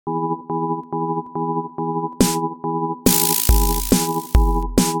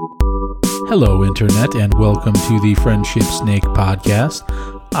Hello, Internet, and welcome to the Friendship Snake Podcast.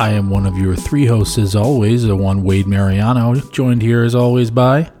 I am one of your three hosts, as always, the one Wade Mariano, joined here as always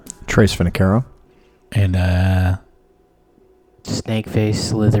by Trace Finicaro. And Snakeface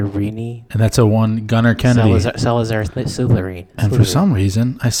Slitherini. And that's a one Gunnar Kennedy. Salazar Slytherin. And for some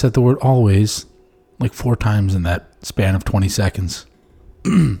reason, I said the word always like 4 times in that span of 20 seconds.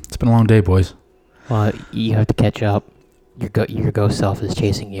 It's been a long day, boys. Well, you have to catch up. Your ghost self is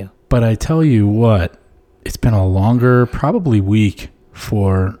chasing you. But I tell you what, it's been a longer, probably week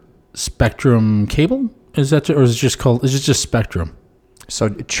for Spectrum Cable. Is that, or is it just called? Is it just Spectrum? So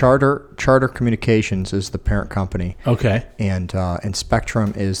Charter Communications is the parent company. Okay. And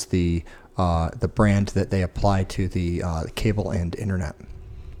Spectrum is the brand that they apply to the cable and internet.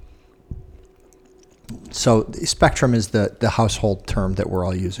 So Spectrum is the household term that we're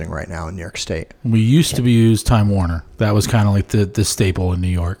all using right now in New York State. We used to use Time Warner. That was kind of like the staple in New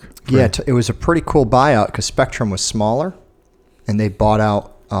York. Yeah, it was a pretty cool buyout because Spectrum was smaller, and they bought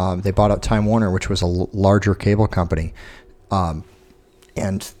out Time Warner, which was a larger cable company.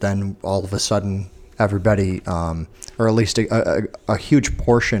 And then all of a sudden, everybody, or at least a huge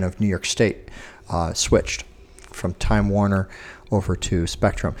portion of New York State, switched from Time Warner over to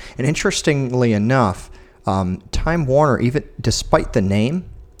Spectrum. And interestingly enough, Time Warner, even despite the name,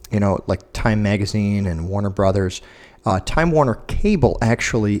 like Time Magazine and Warner Brothers, Time Warner Cable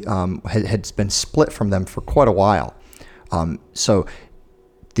actually had been split from them for quite a while. So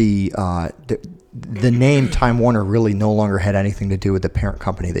the name Time Warner really no longer had anything to do with the parent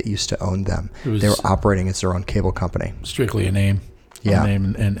company that used to own them. They were operating as their own cable company. Strictly a name. Yeah. A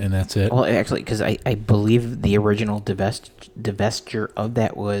name and that's it. Well, actually, because I believe the original divestiture of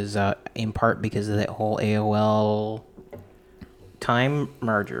that was in part because of that whole AOL Time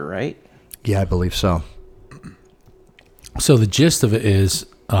merger, right? Yeah, I believe so. So the gist of it is,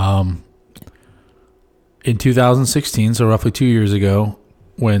 in 2016, so roughly 2 years ago,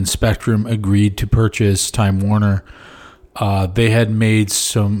 when Spectrum agreed to purchase Time Warner, they had made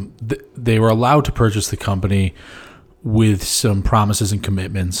they were allowed to purchase the company with some promises and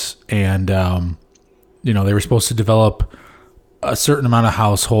commitments. And, they were supposed to develop a certain amount of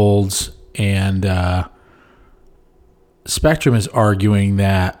households. And Spectrum is arguing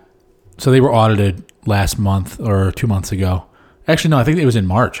that, so they were audited last month or 2 months ago. Actually, no, I think it was in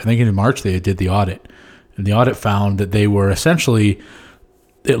March. I think in March they did the audit. And the audit found that they were essentially,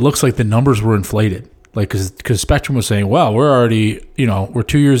 it looks like the numbers were inflated. Like, because Spectrum was saying, well, we're already, we're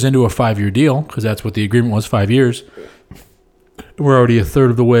 2 years into a 5-year deal, because that's what the agreement was, 5 years. We're already a third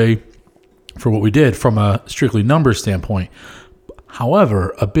of the way for what we did from a strictly numbers standpoint.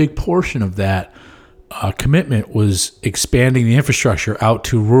 However, a big portion of that commitment was expanding the infrastructure out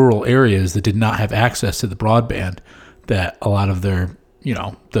to rural areas that did not have access to the broadband that a lot of their,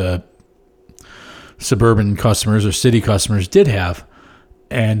 the suburban customers or city customers did have.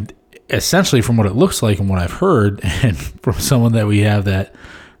 And essentially, from what it looks like and what I've heard, and from someone that we have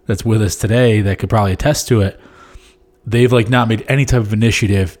that's with us today that could probably attest to it, they've not made any type of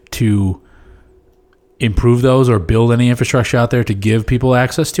initiative to improve those or build any infrastructure out there to give people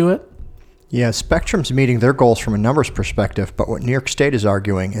access to it. Yeah, Spectrum's meeting their goals from a numbers perspective, but what New York State is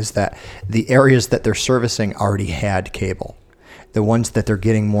arguing is that the areas that they're servicing already had cable. The ones that they're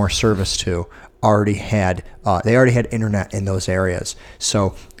getting more service to already had internet in those areas.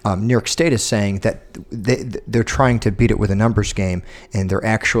 So New York State is saying that they're trying to beat it with a numbers game, and they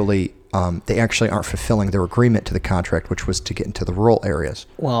actually aren't fulfilling their agreement to the contract, which was to get into the rural areas.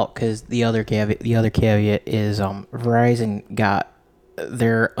 Well, because the other caveat is Verizon got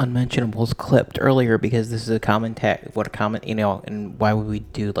their unmentionables clipped earlier because this is a common and why would we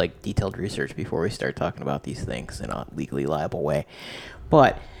do detailed research before we start talking about these things in a legally liable way?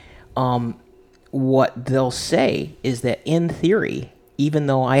 But what they'll say is that in theory, even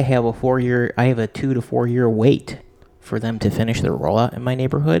though I have a 2 to 4 year wait for them to finish their rollout in my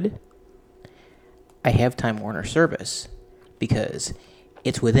neighborhood, I have Time Warner service because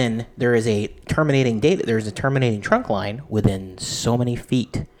there is a terminating trunk line within so many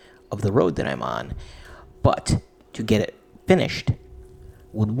feet of the road that I'm on. But to get it finished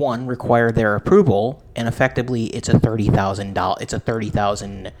would require their approval, and effectively it's a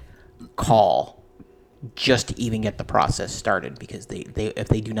 $30,000 call just to even get the process started, because they if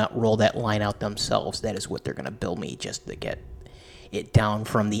they do not roll that line out themselves, that is what they're going to bill me just to get it down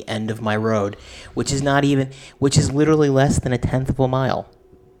from the end of my road, which is literally less than 1/10 of a mile.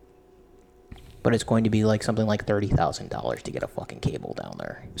 But it's going to be something like $30,000 to get a fucking cable down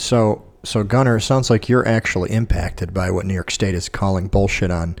there. So Gunnar, it sounds like you're actually impacted by what New York State is calling bullshit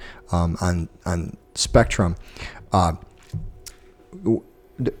on Spectrum.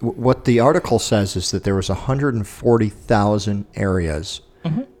 what the article says is that there was 140,000 areas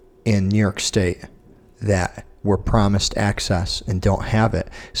in New York State that were promised access and don't have it.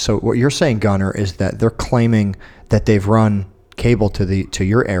 So what you're saying, Gunnar, is that they're claiming that they've run cable to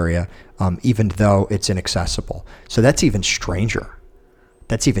your area, even though it's inaccessible. So that's even stranger.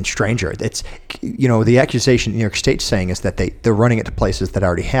 It's, the accusation New York State's saying is that they're running it to places that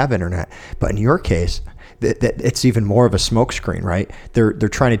already have internet. But in your case, that it's even more of a smokescreen, right? They're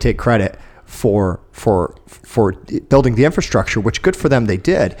trying to take credit for building the infrastructure, which good for them, they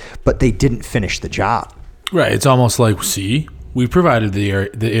did, but they didn't finish the job. Right. It's almost like, see, we provided the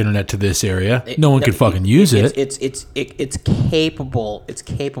internet to this area. No one could fucking use it. It's capable. It's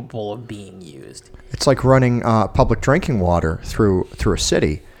capable of being used. It's like running public drinking water through a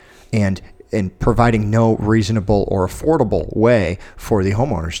city, and providing no reasonable or affordable way for the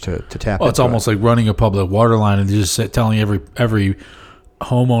homeowners to tap. Well, it's almost like running a public water line and just telling every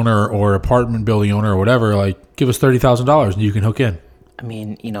homeowner or apartment building owner or whatever, like, give us $30,000 and you can hook in. I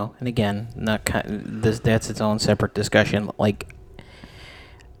mean, and again, that's its own separate discussion. Like,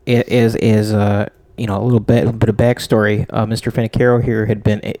 it is a little bit of backstory. Mr. Finicaro here had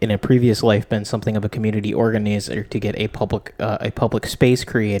been in a previous life been something of a community organizer to get a public space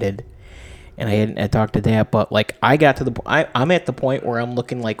created, and I talked to that. But like, I'm at the point where I'm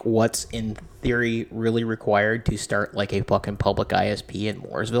looking like what's in theory really required to start like a fucking public ISP in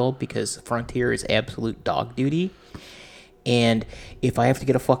Mooresville, because Frontier is absolute dog duty. And if I have to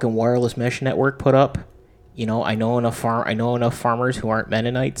get a fucking wireless mesh network put up, I know enough farmers who aren't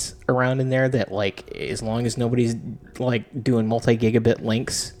Mennonites around in there that, like, as long as nobody's like doing multi-gigabit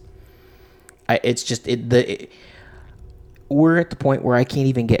links, we're at the point where I can't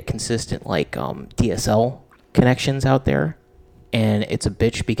even get consistent like DSL connections out there, and it's a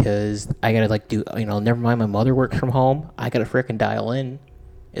bitch because I gotta like do never mind, my mother works from home, I gotta frickin' dial in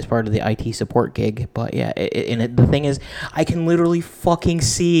as part of the IT support gig. But yeah, the thing is, I can literally fucking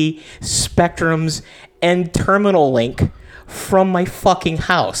see Spectrum's end terminal link from my fucking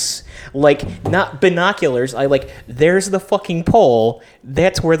house. Like, not binoculars. There's the fucking pole.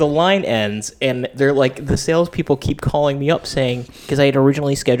 That's where the line ends. And they're like, the salespeople keep calling me up saying, because I had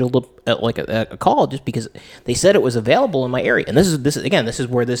originally scheduled a call just because they said it was available in my area. And this is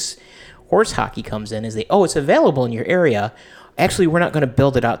where this horse hockey comes in. It's available in your area. Actually, we're not going to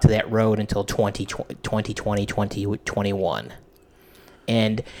build it out to that road until 2021.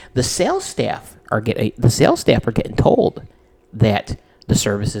 And the sales staff are getting told that the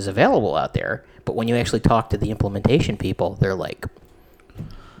service is available out there. But when you actually talk to the implementation people, they're like,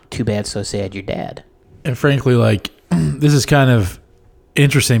 too bad, so sad, you're dead. And frankly, like, this is kind of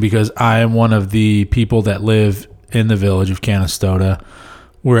interesting because I am one of the people that live in the village of Canastota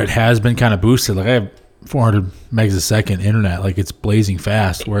where it has been kind of boosted. Like, I have 400 megs a second internet, like, it's blazing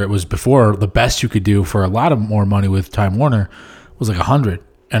fast, where it was before the best you could do for a lot of more money with Time Warner was like 100.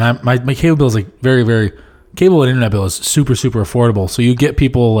 And my cable bill is like very, very, cable and internet bill is super, super affordable. So you get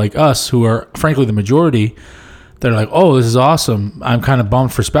people like us who are frankly the majority that are like, oh, this is awesome, I'm kind of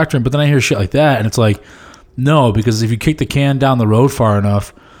bummed for Spectrum. But then I hear shit like that and it's like, no, because if you kick the can down the road far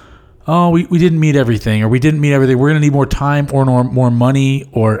enough, we didn't meet everything, or we didn't meet everything, we're going to need more time or more money,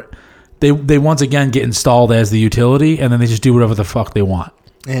 or They once again get installed as the utility, and then they just do whatever the fuck they want.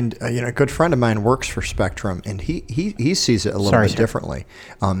 And a good friend of mine works for Spectrum, and he sees it a little bit differently.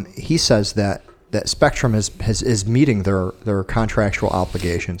 He says that Spectrum is meeting their contractual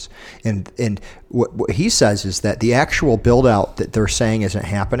obligations, and what he says is that the actual build out that they're saying isn't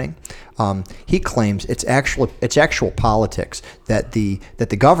happening. He claims it's actual politics, that the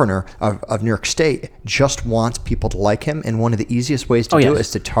governor of New York State just wants people to like him, and one of the easiest ways to do it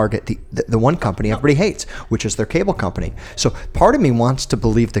is to target the one company everybody hates, which is their cable company. So part of me wants to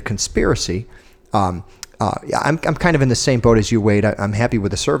believe the conspiracy. I'm kind of in the same boat as you, Wade. I'm happy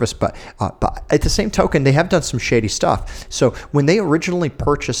with the service, but at the same token, they have done some shady stuff. So when they originally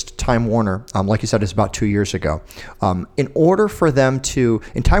purchased Time Warner, like you said, it's about 2 years ago. In order for them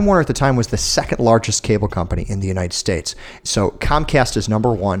and Time Warner at the time was the second largest cable company in the United States. So Comcast is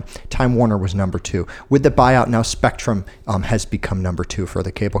number one. Time Warner was number two. With the buyout, now Spectrum has become number two for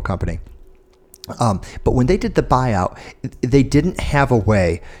the cable company. But when they did the buyout, they didn't have a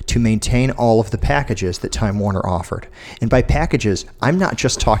way to maintain all of the packages that Time Warner offered. And by packages, I'm not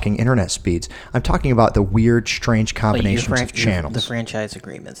just talking internet speeds. I'm talking about the weird, strange combinations of channels. The franchise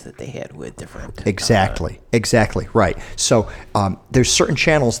agreements that they had with different... Exactly, right. So there's certain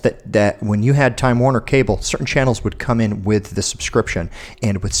channels that when you had Time Warner cable, certain channels would come in with the subscription.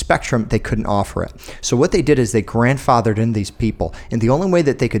 And with Spectrum, they couldn't offer it. So what they did is they grandfathered in these people. And the only way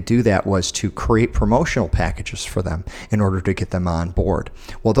that they could do that was to create create promotional packages for them in order to get them on board.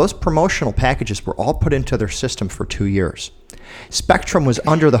 Well, those promotional packages were all put into their system for 2 years. Spectrum was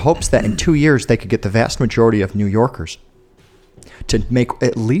under the hopes that in 2 years they could get the vast majority of New Yorkers to make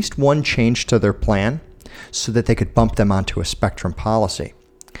at least one change to their plan so that they could bump them onto a Spectrum policy.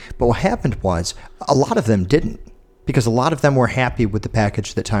 But what happened was a lot of them didn't, because a lot of them were happy with the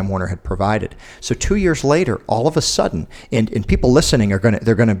package that Time Warner had provided. So 2 years later, all of a sudden, and people listening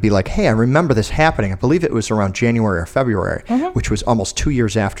they're gonna be like, hey, I remember this happening. I believe it was around January or February, which was almost 2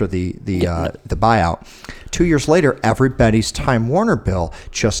 years after the buyout. 2 years later, everybody's Time Warner bill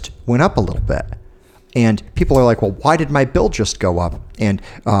just went up a little bit. And people are like, well, why did my bill just go up? And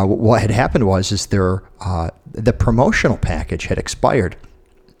what had happened was the promotional package had expired.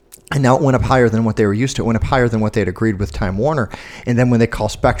 And now it went up higher than what they were used to. It went up higher than what they had agreed with Time Warner. And then when they call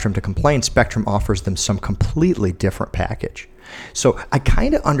Spectrum to complain, Spectrum offers them some completely different package. So I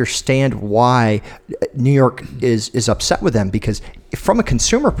kind of understand why New York is upset with them, because from a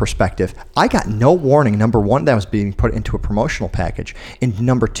consumer perspective, I got no warning, number one, that I was being put into a promotional package, and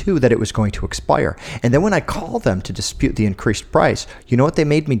number two, that it was going to expire. And then when I called them to dispute the increased price, you know what they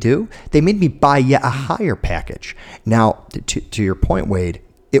made me do? They made me buy yet a higher package. Now, to your point, Wade,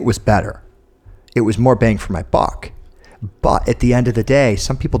 it was better. It was more bang for my buck. But at the end of the day,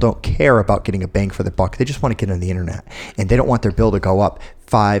 some people don't care about getting a bang for the buck. They just want to get on the internet. And they don't want their bill to go up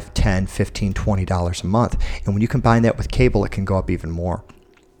 $5, $10, $15, $20 a month. And when you combine that with cable, it can go up even more.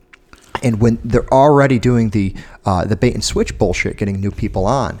 And when they're already doing the bait and switch bullshit, getting new people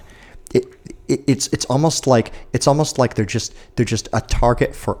on, it's almost like they're just a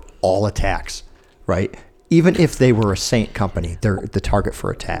target for all attacks, right? Even if they were a Saint company, they're the target for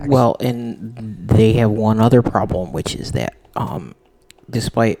attacks. Well, and they have one other problem, which is that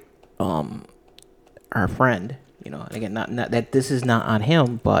despite our friend, and again, not that this is not on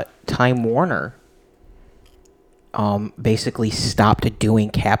him, but Time Warner basically stopped doing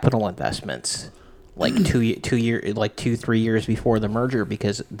capital investments like 3 years before the merger,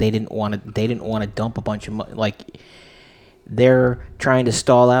 because they didn't want to dump a bunch of money. They're trying to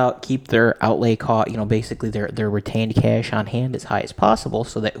stall out, keep their outlay cost, basically their retained cash on hand as high as possible,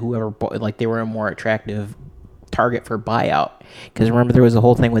 so that whoever they were a more attractive target for buyout. Because remember, there was the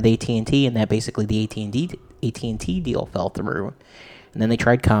whole thing with AT&T, and that basically the AT&T deal fell through, and then they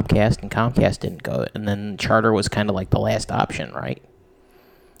tried Comcast, and Comcast didn't go, and then Charter was kind of like the last option, right?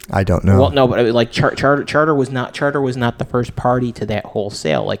 I don't know. Well, no, but Charter was not the first party to that whole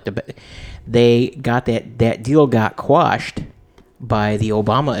sale. They got that deal got quashed by the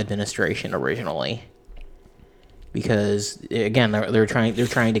Obama administration originally, because again they're trying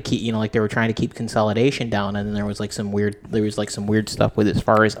to keep they were trying to keep consolidation down, and then there was some weird stuff with as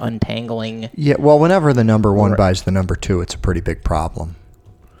far as untangling. Yeah, well, whenever the number one buys the number two, it's a pretty big problem,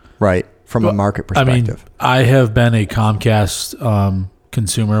 right? From a market perspective. I have been a Comcast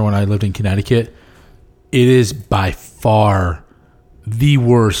consumer when I lived in Connecticut. It is by far the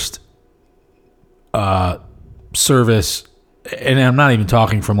worst service, and I'm not even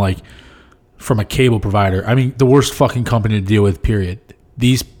talking from a cable provider. I mean, the worst fucking company to deal with, period.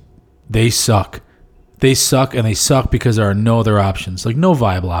 They suck. They suck, and they suck because there are no other options, no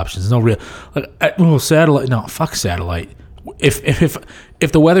viable options, no real satellite. No, fuck satellite.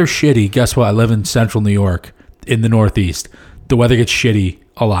 If the weather's shitty, guess what? I live in central New York, in the Northeast. The weather gets shitty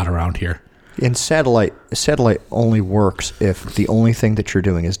a lot around here. And satellite only works if the only thing that you're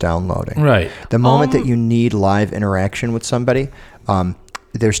doing is downloading. Right. The moment that you need live interaction with somebody,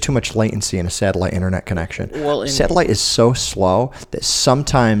 there's too much latency in a satellite internet connection. Well, satellite is so slow that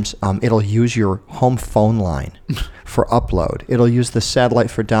sometimes it'll use your home phone line for upload. It'll use the satellite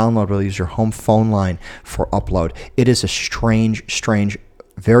for download. It'll use your home phone line for upload. It is a strange,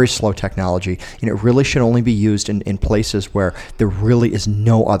 very slow technology, and it really should only be used in places where there really is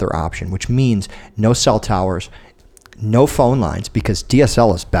no other option, which means no cell towers, no phone lines, because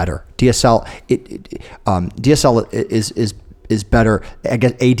DSL is better. DSL is better. I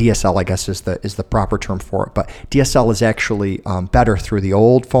guess ADSL is the proper term for it, but DSL is actually better through the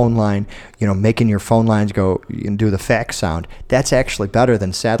old phone line. Making your phone lines go and do the fax sound. That's actually better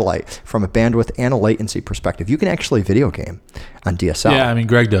than satellite from a bandwidth and a latency perspective. You can actually video game on DSL. Yeah, I mean,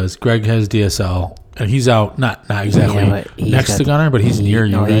 Greg does. Greg has DSL, and he's out not exactly next to Gunner, but he's near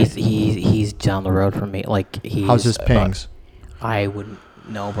you. Right? He's down the road from me. How's his pings? I wouldn't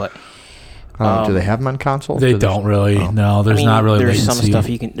know, but. Do they have them on console? They don't really. Oh. No, there's not really. There's latency.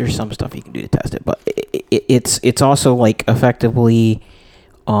 There's some stuff you can do to test it, but it's also effectively,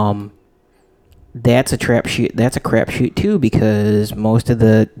 that's a crapshoot. That's a crapshoot too, because most of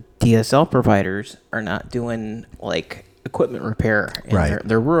the DSL providers are not doing equipment repair in Right.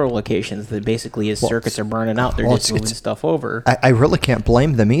 their rural locations. That basically, as circuits are burning out, they're just moving stuff over. I really can't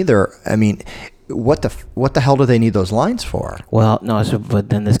blame them either. I mean, what the hell do they need those lines for? Well, no, but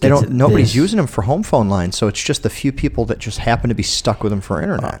then this Nobody's using them for home phone lines, so it's just the few people that just happen to be stuck with them for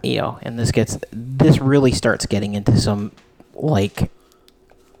internet. And this really starts getting into some, like,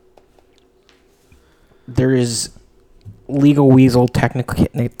 there is legal weasel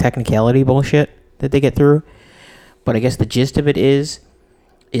technicality bullshit that they get through. But I guess the gist of it is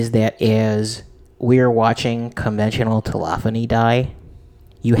that as we are watching conventional telephony die,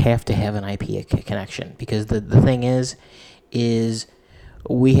 you have to have an IP connection, because the thing is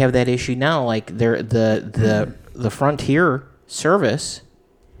we have that issue now. Like the Frontier service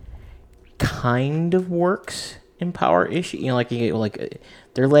kind of works in power issue.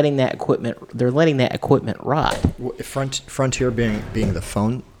 They're letting that equipment rot. Frontier being the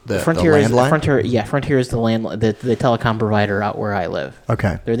phone, the Frontier landline? Frontier is the telecom provider out where I live.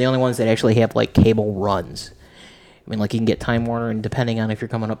 Okay. They're the only ones that actually have like cable runs. I mean, like, you can get Time Warner, and depending on if you're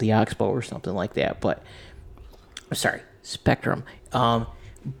coming up the Oxbow or something like that. But sorry, Spectrum. The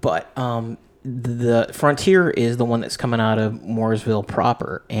Frontier is the one that's coming out of Mooresville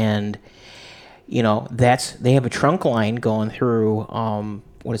proper, and they have a trunk line going through.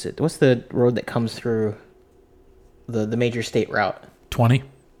 What is it? What's the road that comes through the major state route? 20.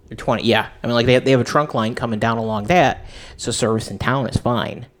 20, yeah. I mean, like, they have a trunk line coming down along that, so service in town is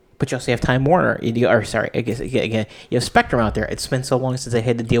fine. But you also have Time Warner. You have Spectrum out there. It's been so long since I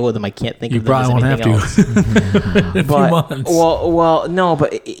had to deal with them, I can't think of them as anything else. You probably won't have to. In a few months. Well, no,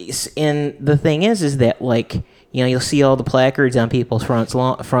 but and the thing is that, like, you'll see all the placards on people's front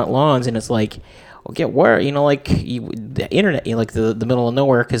lawns, and it's like, well, get where, the internet, like the middle of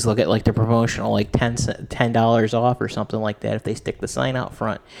nowhere, because they'll get like the promotional like $10 off or something like that if they stick the sign out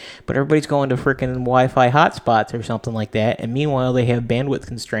front. But everybody's going to freaking Wi-Fi hotspots or something like that, and meanwhile they have bandwidth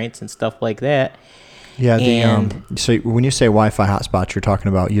constraints and stuff like that. Yeah. So when you say Wi-Fi hotspots, you're talking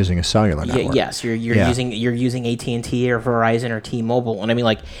about using a cellular network. Yes, you're using AT&T or Verizon or T-Mobile, and I mean,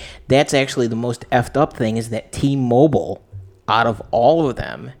 like, that's actually the most effed up thing, is that T-Mobile, out of all of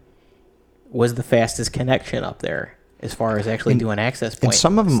them, was the fastest connection up there as far as actually doing access points. And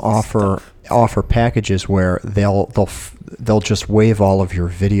some of them offer packages where they'll just waive all of your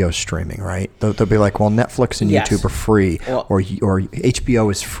video streaming, right? They'll be like, well, Netflix and YouTube are free, or HBO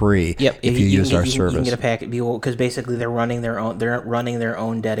is free if you use our service. You can get a package because basically they're running their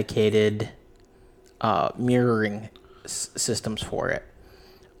own dedicated mirroring systems for it.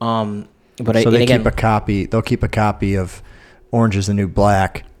 Keep a copy. They'll keep a copy of Orange Is the New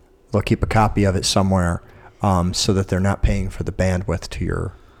Black. They'll keep a copy of it somewhere, so that they're not paying for the bandwidth to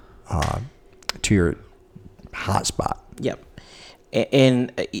your hotspot. Yep,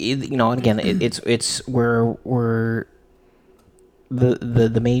 and again, it's where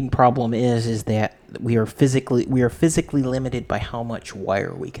the main problem is that we are physically limited by how much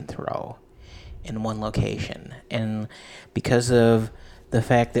wire we can throw in one location, and because of the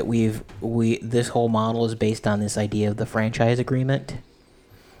fact that this whole model is based on this idea of the franchise agreement.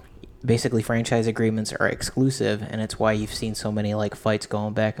 Basically, franchise agreements are exclusive, and it's why you've seen so many like fights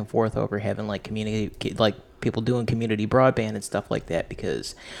going back and forth over having like community, like people doing community broadband and stuff like that,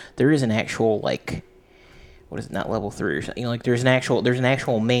 because there is an actual like, what is it, not level 3 or something? There's an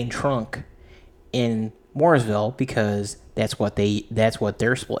actual main trunk in Mooresville, because that's what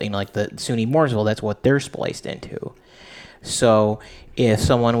they're splicing, like the SUNY Mooresville, that's what they're spliced into. So if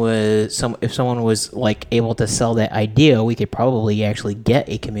someone was like able to sell that idea, we could probably actually get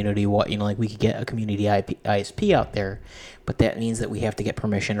a community, we could get a community ISP out there, but that means that we have to get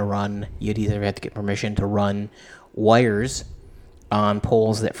permission to run. You'd either have to get permission to run wires on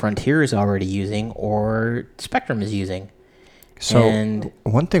poles that Frontier is already using or Spectrum is using. So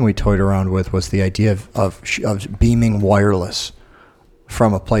one thing we toyed around with was the idea of beaming wireless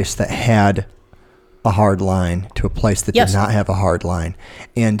from a place that had a hard line to a place that did not have a hard line.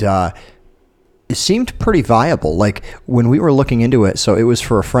 And it seemed pretty viable. Like, when we were looking into it, so it was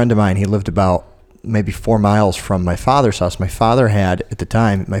for a friend of mine. He lived about maybe 4 miles from my father's house. My father had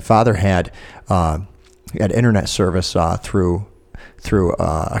internet service through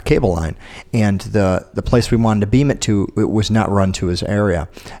a cable line. And the place we wanted to beam it to, it was not run to his area.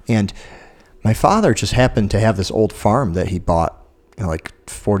 And my father just happened to have this old farm that he bought like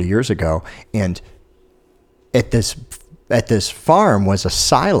 40 years ago. And at this farm was a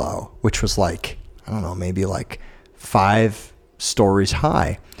silo, which was like, I don't know, maybe like 5 stories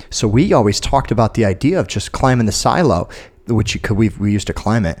high. So we always talked about the idea of just climbing the silo, which we used to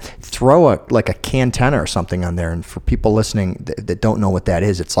climb it, throw a cantenna or something on there. And for people listening that don't know what that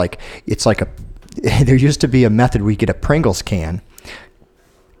is, it's like a there used to be a method where you get a Pringles can,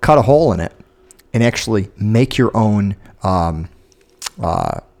 cut a hole in it, and actually make your own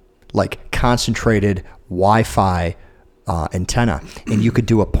like concentrated Wi-Fi antenna, and you could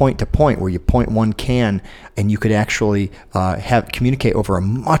do a point-to-point where you point one can, and you could actually communicate over a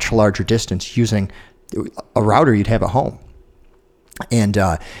much larger distance using a router you'd have at home. And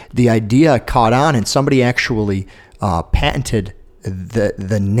the idea caught on, and somebody actually patented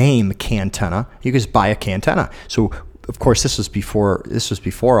the name Cantenna. You could just buy a Cantenna. So of course this was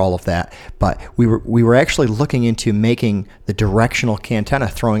before all of that, but we were actually looking into making the directional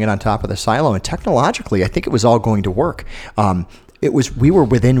Cantenna, throwing it on top of the silo, and technologically I think it was all going to work. We were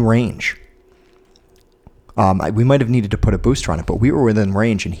within range. We might have needed to put a booster on it, but we were within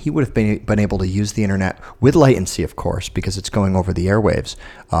range, and he would have been able to use the internet with latency, of course, because it's going over the airwaves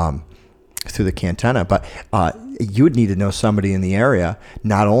through the Cantenna. But you would need to know somebody in the area,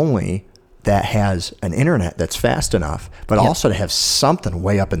 not only that has an internet that's fast enough, but also to have something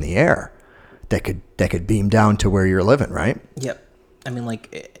way up in the air that could beam down to where you're living, right? Yep. I mean,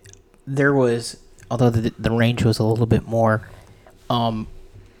 like, there was, although the range was a little bit more,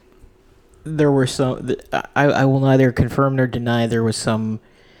 there were some, I will neither confirm nor deny there was some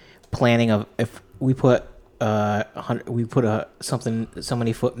planning of, if we put a so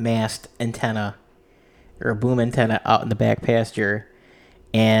many foot mast antenna or a boom antenna out in the back pasture,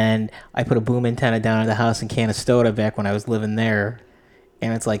 and I put a boom antenna down at the house in Canastota back when I was living there,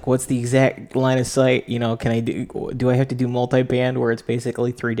 and it's like, what's the exact line of sight? You know, can I do I have to do multi-band where it's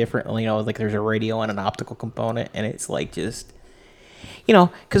basically three different, you know, like there's a radio and an optical component, and it's like just, you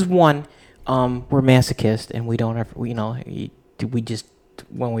know, because one, we're masochists, and we don't ever, you know, we just,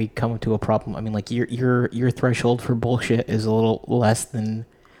 when we come to a problem, I mean, like your threshold for bullshit is a little less than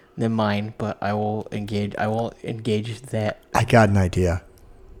mine, but I will engage that. I got an idea.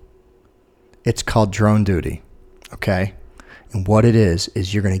 It's called drone duty, okay? And what it is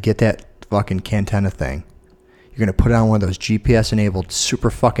you're going to get that fucking Cantenna thing. You're going to put it on one of those GPS-enabled,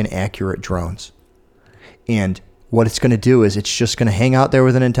 super fucking accurate drones. And what it's going to do is it's just going to hang out there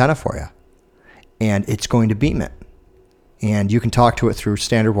with an antenna for you. And it's going to beam it. And you can talk to it through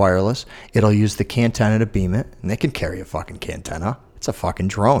standard wireless. It'll use the Cantenna to beam it. And they can carry a fucking Cantenna. It's a fucking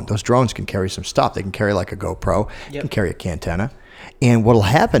drone. Those drones can carry some stuff. They can carry like a GoPro. Yep. Can carry a Cantenna. And what'll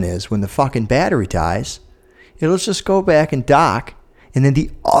happen is when the fucking battery dies, it'll just go back and dock, and then the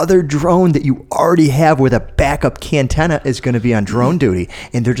other drone that you already have with a backup Cantenna is going to be on drone duty,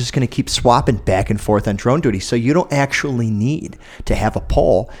 and they're just going to keep swapping back and forth on drone duty. So you don't actually need to have a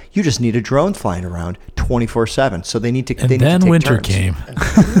pole. You just need a drone flying around 24/7. So they need to. And they then need to take winter turns. came.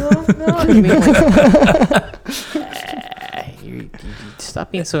 No, you mean like, you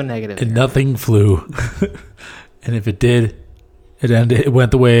stop being so negative. And nothing flew. And if it did, it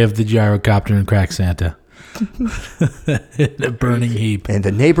went the way of the gyrocopter and Crack Santa. In a burning heap. And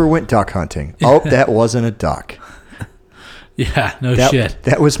the neighbor went duck hunting. Oh, that wasn't a duck. Yeah, shit.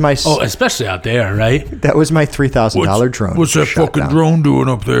 That was my. Especially out there, right? That was my $3,000 drone. What's that fucking drone doing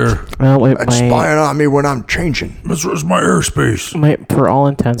up there? Well, it's spying on me when I'm changing. This is my airspace. For all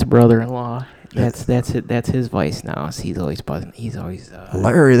intents, brother-in-law. That's it. That's his vice now. So he's always buzzing. He's always.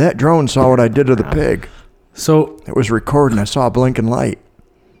 Larry, that drone saw what I did to the pig. So it was recording. I saw a blinking light.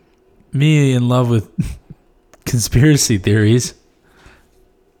 Me in love with conspiracy theories.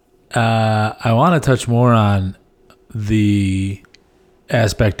 I want to touch more on the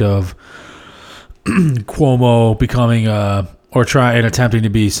aspect of Cuomo becoming attempting to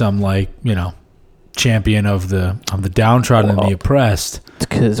be some, like, you know, champion of the downtrodden and the oppressed.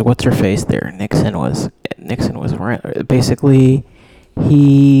 Because what's her face there? Nixon was basically.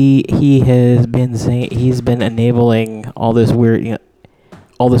 He has been saying, he's been enabling all this weird, you know,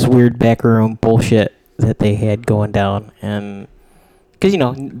 all this weird backroom bullshit that they had going down, and because, you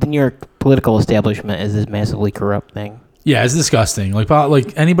know, the New York political establishment is this massively corrupt thing. Yeah, it's disgusting.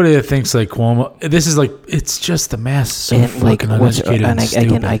 Like anybody that thinks like Cuomo, this is like, it's just the mass so and fucking like, uneducated and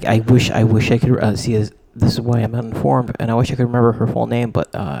stupid. Again, I wish I could see this is why I'm uninformed, and I wish I could remember her full name,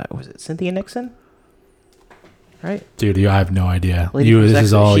 but was it Cynthia Nixon? Right, dude, I have no idea.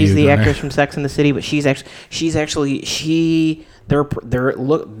 She's the actress from Sex and the City, but there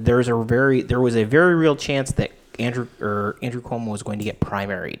was a very real chance that Andrew Cuomo was going to get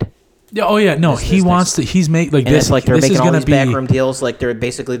primaried. Yeah, oh yeah, no, he's making like and this. It's like they're this making is all gonna these be backroom deals. Like there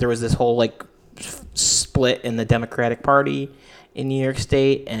was this whole like split in the Democratic Party in New York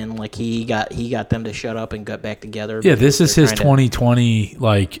State, and like he got them to shut up and got back together. Yeah, this is his 2020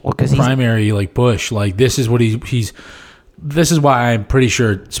 primary, like Bush. Like this is what he's. This is why I'm pretty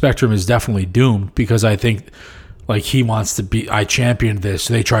sure Spectrum is definitely doomed, because I think Like he wants to be, I championed this.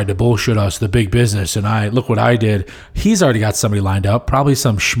 They tried to bullshit us, the big business, and look what I did. He's already got somebody lined up, probably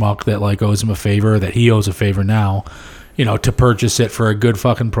some schmuck that like owes him a favor, that he owes a favor now, to purchase it for a good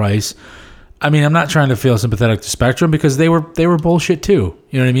fucking price. I mean, I'm not trying to feel sympathetic to Spectrum because they were bullshit too.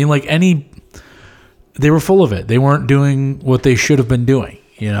 You know what I mean? Like they were full of it. They weren't doing what they should have been doing.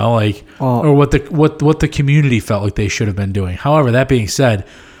 Or what the community felt like they should have been doing. However, that being said,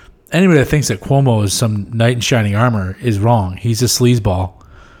 anybody that thinks that Cuomo is some knight in shining armor is wrong. He's a sleazeball,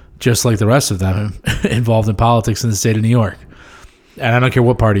 just like the rest of them involved in politics in the state of New York. And I don't care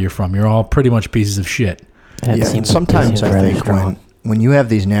what party you're from. You're all pretty much pieces of shit. And sometimes I think when you have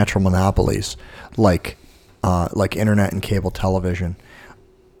these natural monopolies, like internet and cable television,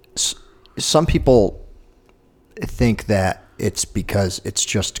 some people think that it's because it's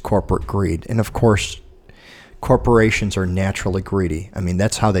just corporate greed. And of course, corporations are naturally greedy. I mean,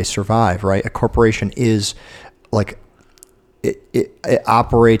 that's how they survive, right? A corporation is like, it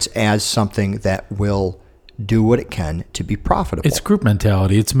operates as something that will do what it can to be profitable. It's group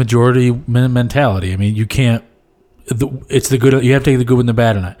mentality. It's majority mentality. I mean, you can't, it's the good, you have to take the good and the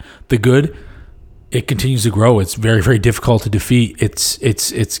bad in it. The good, it continues to grow. It's very, very difficult to defeat.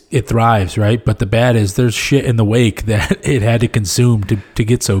 It thrives, right? But the bad is there's shit in the wake that it had to consume to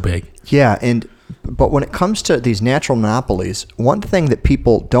get so big. Yeah, but when it comes to these natural monopolies, one thing that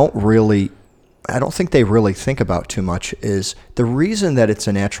people I don't think they really think about too much is the reason that it's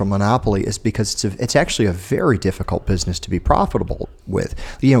a natural monopoly is because it's actually a very difficult business to be profitable with.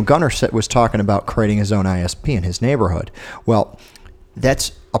 Gunnar was talking about creating his own ISP in his neighborhood. Well,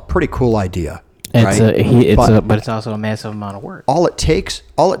 that's a pretty cool idea. But it's also a massive amount of work. All it takes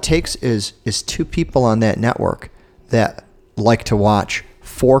is two people on that network that like to watch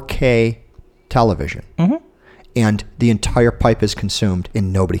 4K television, and the entire pipe is consumed,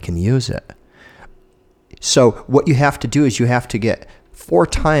 and nobody can use it. So what you have to do is you have to get 4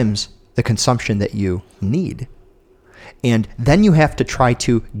 times the consumption that you need, and then you have to try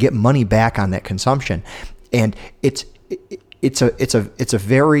to get money back on that consumption, and it's a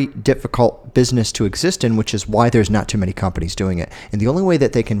very difficult business to exist in, which is why there's not too many companies doing it. And the only way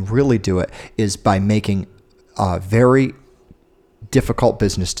that they can really do it is by making very difficult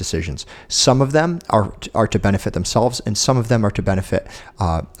business decisions. Some of them are to benefit themselves, and some of them are to benefit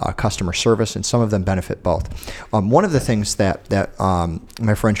customer service, and some of them benefit both. One of the things that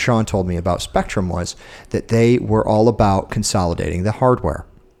my friend Sean told me about Spectrum was that they were all about consolidating the hardware.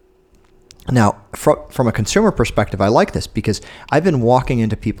 Now, from a consumer perspective, I like this because I've been walking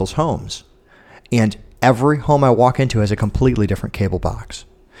into people's homes, and every home I walk into has a completely different cable box.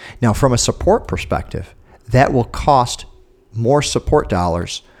 Now, from a support perspective, that will cost more support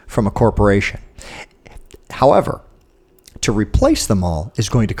dollars from a corporation. However, to replace them all is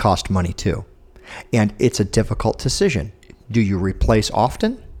going to cost money too. And it's a difficult decision. Do you replace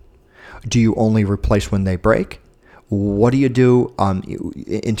often? Do you only replace when they break? What do you do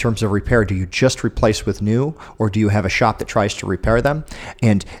in terms of repair? Do you just replace with new, or do you have a shop that tries to repair them?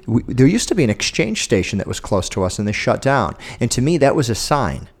 And there used to be an exchange station that was close to us, and they shut down. And to me, that was a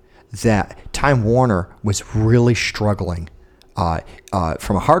sign that Time Warner was really struggling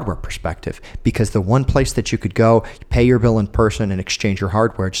from a hardware perspective, because the one place that you could go, pay your bill in person and exchange your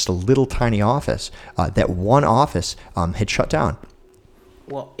hardware, just a little tiny office, that one office had shut down.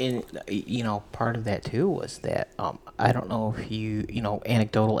 Well, part of that too was that I don't know if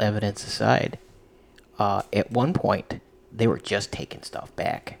anecdotal evidence aside, at one point they were just taking stuff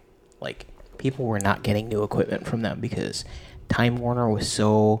back. Like, people were not getting new equipment from them because Time Warner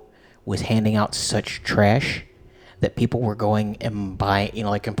was handing out such trash that people were going and buying.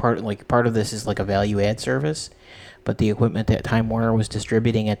 Part of this is like a value add service, but the equipment that Time Warner was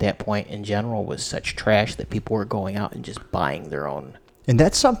distributing at that point in general was such trash that people were going out and just buying their own. And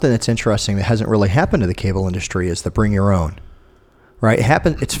that's something that's interesting that hasn't really happened to the cable industry, is the bring your own, right?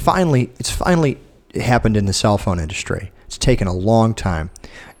 It's finally happened in the cell phone industry. It's taken a long time.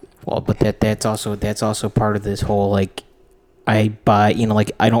 Well, but that's also part of this whole, like, I buy,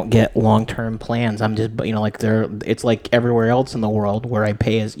 I don't get long-term plans. I'm just, it's like everywhere else in the world where I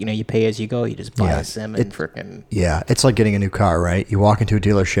pay as, you pay as you go. You just buy a SIM and frickin'. Yeah, it's like getting a new car, right? You walk into a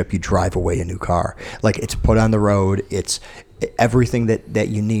dealership, you drive away a new car. Like, it's put on the road. It's everything that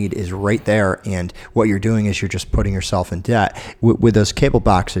you need is right there, and what you're doing is you're just putting yourself in debt. With those cable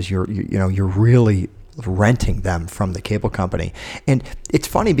boxes, you're really renting them from the cable company. And it's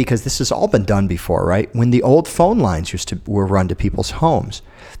funny because this has all been done before, right? When the old phone lines were run to people's homes,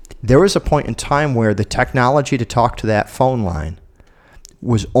 there was a point in time where the technology to talk to that phone line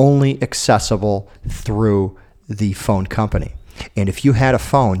was only accessible through the phone company. And if you had a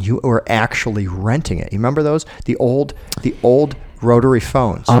phone, you were actually renting it. You remember those? The old rotary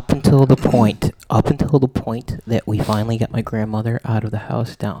phones. Up until the point that we finally got my grandmother out of the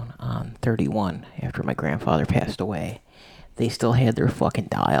house down on 31 after my grandfather passed away, they still had their fucking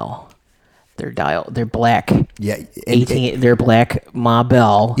dial. Their black. Yeah, 18. Their black Ma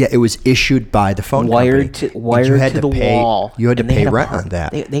Bell. Yeah, it was issued by the phone wired company. to the wall. You had to And they pay had a rent par- on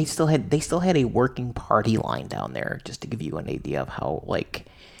that. They still had a working party line down there, just to give you an idea of how like.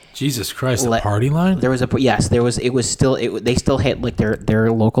 Jesus Christ, the party line? There was it was still they still had like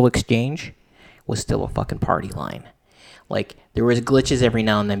their local exchange was still a fucking party line. Like there was glitches every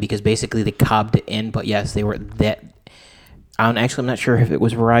now and then because basically they cobbed it in, but yes, they were that. I'm not sure if it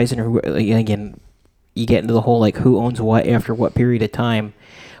was Verizon or who. Again, you get into the whole like who owns what after what period of time,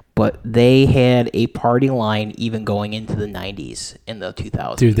 but they had a party line even going into the 90s in the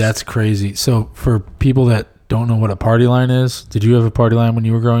 2000s. Dude, that's crazy. So for people that don't know what a party line is, did you have a party line when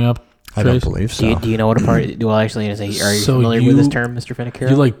you were growing up? I don't believe so. Do you know what a party? Well, actually, are you familiar with this term, Mr.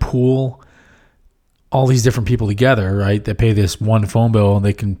 Finicaro? You like pool all these different people together, right? That pay this one phone bill and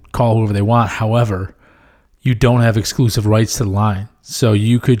they can call whoever they want. However, you don't have exclusive rights to the line. So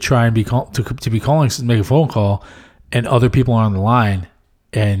you could try and be calling, make a phone call, and other people are on the line,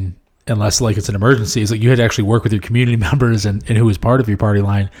 and unless like it's an emergency, it's like you had to actually work with your community members and who was part of your party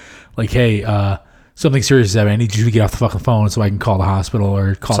line. Like, hey, something serious is happening. I need you to get off the fucking phone so I can call the hospital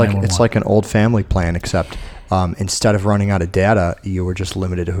or call 911. It's like an old family plan, except instead of running out of data, you were just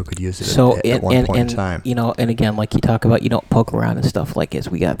limited to who could use it at one point in time. You know, and again, like you talk about, you don't poke around and stuff like as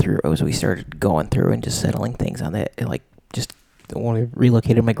we started going through and just settling things on that, like just when we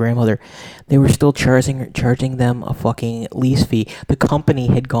relocated my grandmother, they were still charging them a fucking lease fee. The company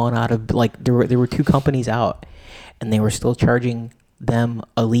had gone out of like there were two companies out, and they were still charging them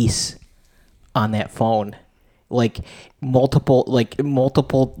a lease on that phone. Like multiple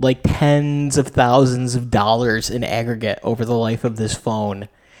tens of thousands of dollars in aggregate over the life of this phone,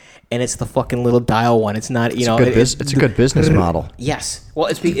 and it's the fucking little dial one. It's not, it's a good business model. Yes, well,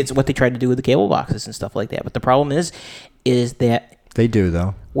 it's what they tried to do with the cable boxes and stuff like that. But the problem is that they do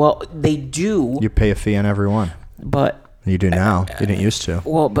though. Well, they do. You pay a fee on every one, but. You do now. You didn't used to.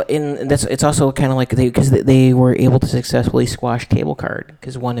 Well, but it's also kind of like they were able to successfully squash cable card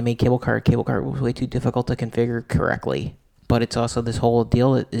because one, to make cable card was way too difficult to configure correctly. But it's also this whole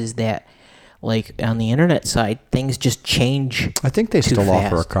deal is that like on the internet side, things just change. I think they still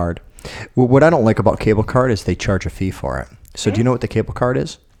offer a card. Well, what I don't like about cable card is they charge a fee for it. So do you know what the cable card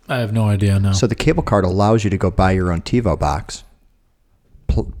is? I have no idea. No. So the cable card allows you to go buy your own TiVo box.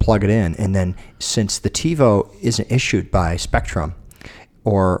 Plug it in, and then since the TiVo isn't issued by Spectrum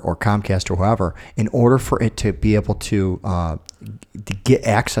or Comcast or whoever, in order for it to be able to get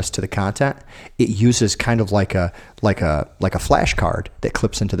access to the content, it uses kind of like a flash card that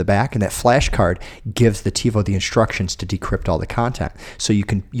clips into the back, and that flash card gives the TiVo the instructions to decrypt all the content. So you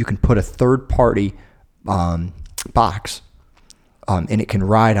can put a third party box. And it can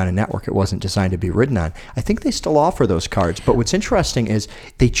ride on a network it wasn't designed to be ridden on. I think they still offer those cards, but what's interesting is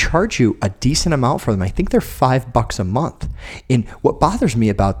they charge you a decent amount for them. I think they're $5 a month. And what bothers me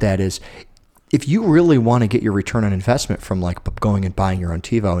about that is if you really want to get your return on investment from like going and buying your own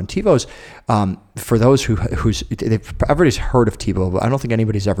TiVo, and TiVo's, for those everybody's heard of TiVo, but I don't think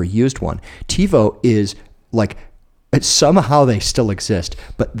anybody's ever used one. TiVo is like, somehow they still exist,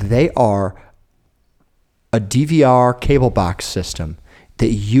 but they are a DVR cable box system that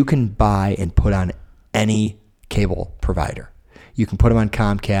you can buy and put on any cable provider. You can put them on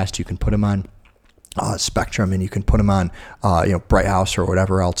Comcast, you can put them on Spectrum, and you can put them on Bright House or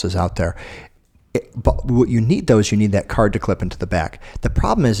whatever else is out there. But what you need that card to clip into the back. The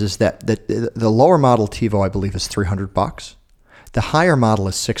problem is that the lower model TiVo, I believe, is $300. The higher model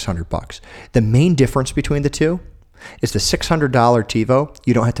is $600. The main difference between the two is the $600 TiVo,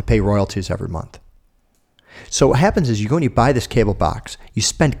 you don't have to pay royalties every month. So what happens is you go and you buy this cable box. You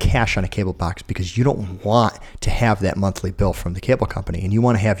spend cash on a cable box because you don't want to have that monthly bill from the cable company, and you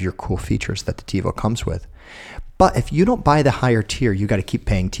want to have your cool features that the TiVo comes with. But if you don't buy the higher tier, you got to keep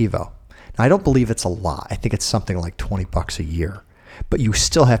paying TiVo. Now, I don't believe it's a lot. I think it's something like $20 a year, but you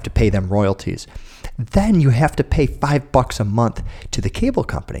still have to pay them royalties. Then you have to pay $5 a month to the cable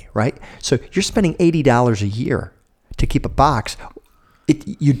company, right? So you're spending $80 a year to keep a box.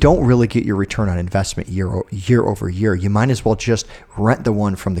 You don't really get your return on investment year over year. You might as well just rent the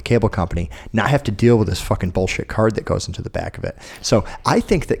one from the cable company, not have to deal with this fucking bullshit card that goes into the back of it. So I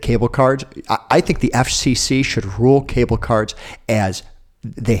think that cable cards, I think the FCC should rule cable cards as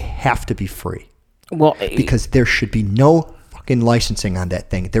they have to be free. Well, because there should be no fucking licensing on that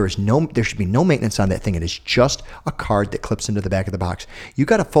thing. There should be no maintenance on that thing. It is just a card that clips into the back of the box. You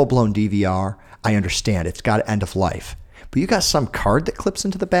got a full-blown DVR, I understand. It's got end of life. But you got some card that clips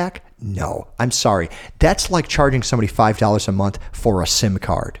into the back? No, I'm sorry. That's like charging somebody $5 a month for a SIM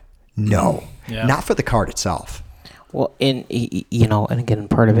card. No, not for the card itself. Well, and again,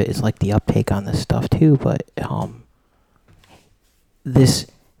 part of it is like the uptake on this stuff too. But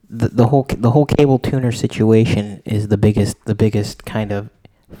the whole cable tuner situation is the biggest kind of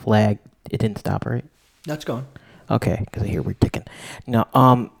flag. It didn't stop, right? That's gone. Okay, because I hear we're ticking.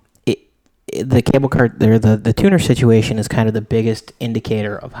 No, the cable card there, the tuner situation is kind of the biggest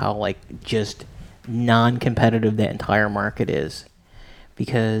indicator of how like just non-competitive that entire market is,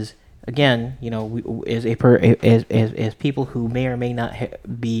 because again, as people who may or may not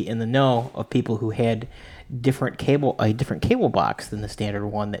be in the know of people who had a different cable box than the standard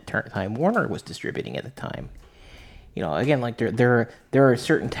one that Time Warner was distributing at the time. Again, like there are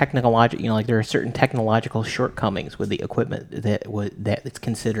certain technological shortcomings with the equipment that's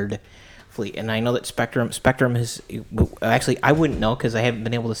considered fleet. And I know that Spectrum has actually, I wouldn't know because I haven't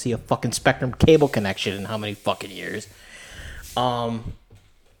been able to see a fucking Spectrum cable connection in how many fucking years.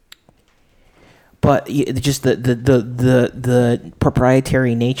 But just the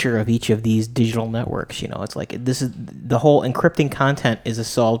proprietary nature of each of these digital networks, it's like this is the whole encrypting content is a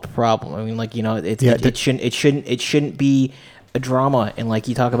solved problem. I mean, like it shouldn't be a drama. And like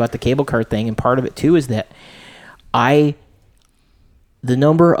you talk about the cable card thing, and part of it too is that the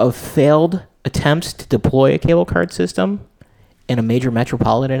number of failed attempts to deploy a cable card system in a major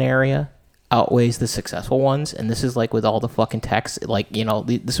metropolitan area outweighs the successful ones. And this is like with all the fucking texts,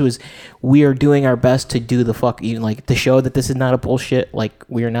 we are doing our best to do the to show that this is not a bullshit, like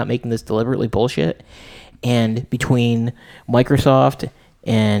we are not making this deliberately bullshit. And between Microsoft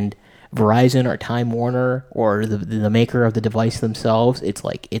and Verizon or Time Warner or the maker of the device themselves,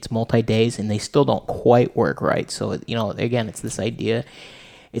 it's multi-days and they still don't quite work right. So, again, it's this idea.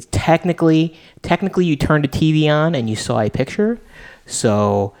 It's technically you turned a TV on and you saw a picture.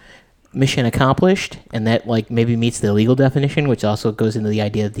 So mission accomplished, and that maybe meets the legal definition, which also goes into the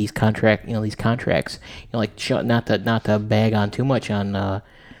idea of these contracts, not to bag on too much on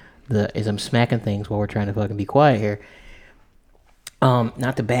as I'm smacking things while we're trying to fucking be quiet here.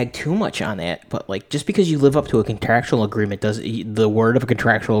 Not to bag too much on that, but just because you live up to a contractual agreement the word of a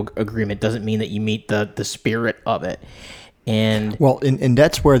contractual agreement doesn't mean that you meet the spirit of it. And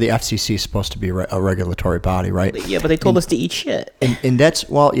that's where the FCC is supposed to be a regulatory body, right? Yeah, but they told us to eat shit. And that's,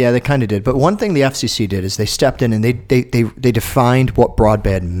 they kind of did. But one thing the FCC did is they stepped in and they defined what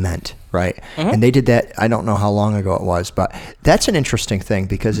broadband meant, right? Mm-hmm. And they did that, I don't know how long ago it was, but that's an interesting thing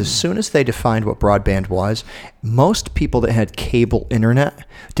because as soon as they defined what broadband was, most people that had cable internet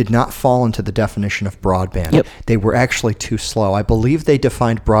did not fall into the definition of broadband. Yep. They were actually too slow. I believe they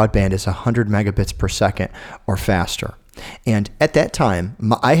defined broadband as 100 megabits per second or faster. And at that time,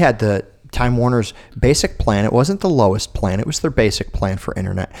 I had the Time Warner's basic plan. It wasn't the lowest plan. It was their basic plan for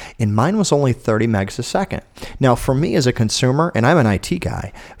internet. And mine was only 30 megs a second. Now, for me as a consumer, and I'm an IT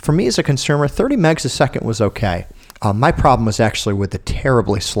guy, for me as a consumer, 30 megs a second was okay. My problem was actually with the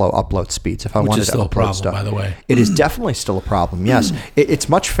terribly slow upload speeds. If I wanted to upload problem, stuff, by the way, it is definitely still a problem. Yes, it's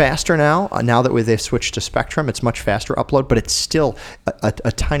much faster now. Now that they've switched to Spectrum, it's much faster upload, but it's still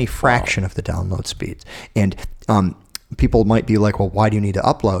a tiny fraction of the download speeds. And people might be like, well, why do you need to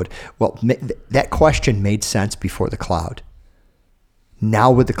upload? Well, that question made sense before the cloud. Now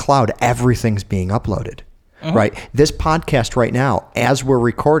with the cloud, everything's being uploaded, right? This podcast right now, as we're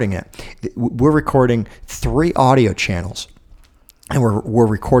recording it, we're recording 3 audio channels, and we're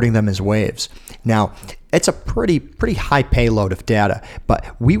recording them as waves. Now, it's a pretty high payload of data, but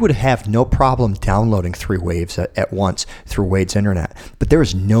we would have no problem downloading 3 waves at once through Wade's internet. But there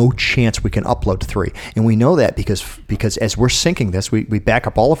is no chance we can upload 3. And we know that because as we're syncing this, we back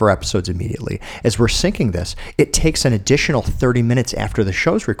up all of our episodes immediately. As we're syncing this, it takes an additional 30 minutes after the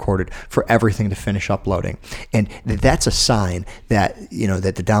show's recorded for everything to finish uploading. And that's a sign that,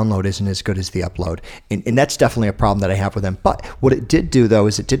 that the download isn't as good as the upload. And that's definitely a problem that I have with them. But what it did do, though,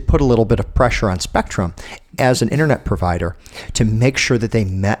 is it did put a little bit of pressure on Spectrum as an internet provider to make sure that they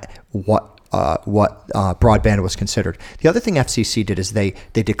met what broadband was considered. The other thing FCC did is they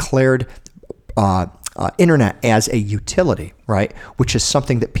declared internet as a utility, right? Which is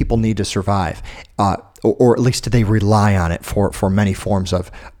something that people need to survive, or at least they rely on it for many forms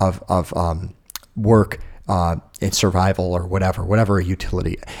of work and survival or whatever a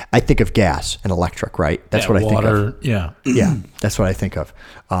utility. I think of gas and electric, right? That's what I think of. Yeah. Yeah, that's what I think of.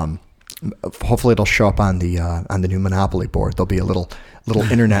 hopefully it'll show up on the new Monopoly board. There'll be a little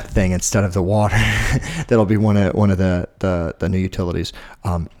internet thing instead of the water. That'll be one of the new utilities.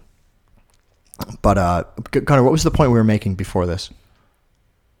 But Gunnar, what was the point we were making before this?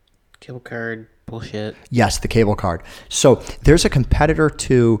 Cable card bullshit. Yes, the cable card. So there's a competitor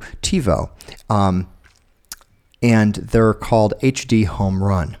to TiVo, and they're called HD Home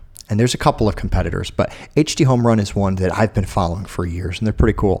Run. And there's a couple of competitors, but HD Home Run is one that I've been following for years, and they're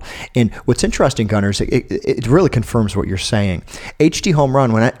pretty cool. And what's interesting, Gunnar, is it really confirms what you're saying. HD Home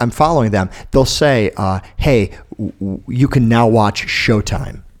Run, when I'm following them, they'll say, hey, you can now watch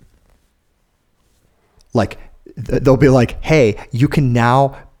Showtime. Like, they'll be like, hey, you can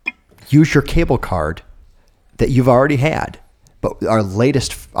now use your cable card that you've already had, but our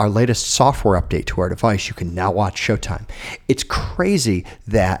latest software update to our device, you can now watch Showtime. It's crazy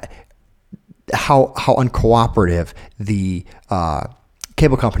that how uncooperative the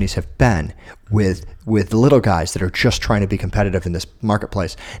cable companies have been with the little guys that are just trying to be competitive in this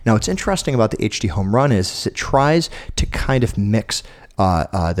marketplace. Now, what's interesting about the HD Home Run is it tries to kind of mix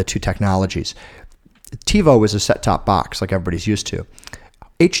the two technologies. TiVo was a set-top box like everybody's used to.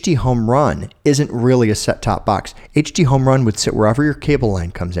 HD Home Run isn't really a set-top box. HD Home Run would sit wherever your cable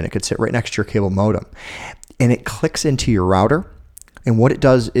line comes in. It could sit right next to your cable modem. And it clicks into your router. And what it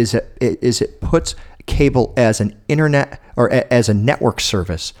does is it puts cable as an internet or as a network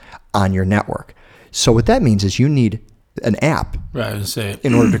service on your network. So what that means is you need an app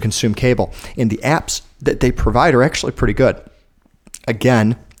in order to consume cable. And the apps that they provide are actually pretty good.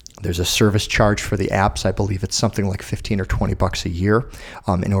 Again, there's a service charge for the apps. I believe it's something like $15 or $20 a year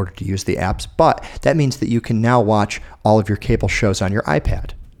in order to use the apps. But that means that you can now watch all of your cable shows on your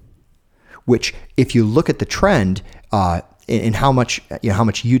iPad, which if you look at the trend in how much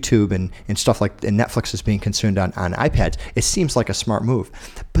YouTube and stuff like and Netflix is being consumed on iPads, it seems like a smart move.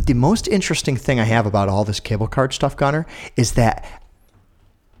 But the most interesting thing I have about all this cable card stuff, Gunnar, is that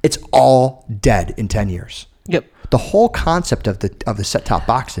it's all dead in 10 years. Yep. The whole concept of the set-top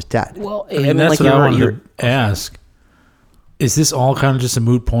box is dead. Well, I mean, that's what I wanted to ask. Is this all kind of just a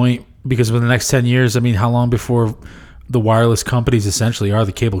moot point? Because within the next 10 years, I mean, how long before the wireless companies essentially are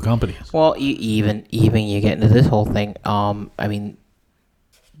the cable companies? Well, even you get into this whole thing. I mean,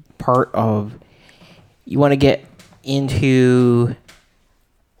 part of you want to get into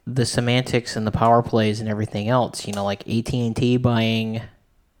the semantics and the power plays and everything else. You know, like AT&T buying.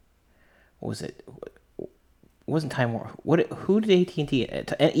 What was it? It wasn't Time Warner. Who did AT&T?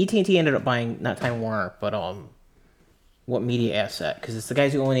 AT&T ended up buying not Time Warner, but what media asset? Because it's the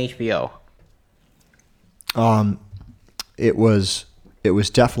guys who own HBO. It was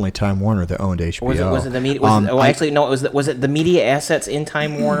definitely Time Warner that owned HBO. Was it the media? Was it the media assets in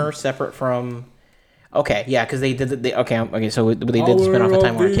Time Warner separate from? Okay, yeah, because they did okay. So they did the spin off of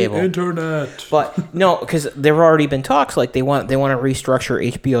Time Warner Cable. Internet. But no, because there have already been talks like they want to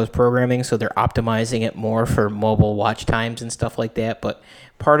restructure HBO's programming, so they're optimizing it more for mobile watch times and stuff like that. But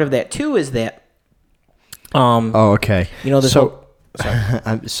part of that too is that. Oh, okay. You know, sorry.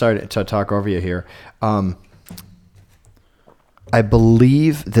 I'm sorry to talk over you here. I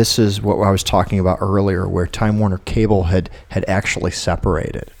believe this is what I was talking about earlier, where Time Warner Cable had actually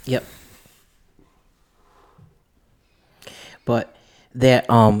separated. Yep. But that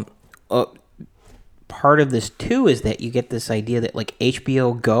part of this too is that you get this idea that like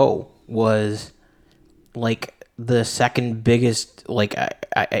HBO Go was like the second biggest, like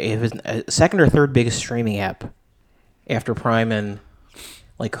it was second or third biggest streaming app after Prime, and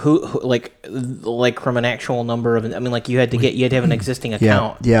like who like from an actual number of, I mean, like you had to have an existing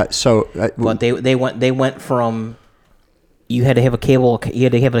account. Yeah. So, but they went from. You had to have a cable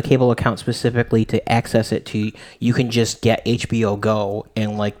account specifically to access it. You can just get HBO Go,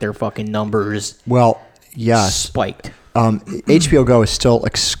 and like their fucking numbers. Well, yes, spiked. HBO Go is still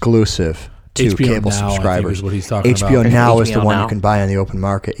exclusive to HBO cable Now, subscribers. I think is what he's talking HBO about. Now is HBO the one Now. you can buy on the open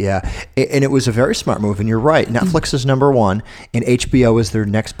market. Yeah, and it was a very smart move. And you're right. Netflix is number one, and HBO is their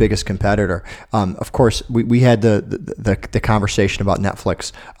next biggest competitor. Of course, we had the conversation about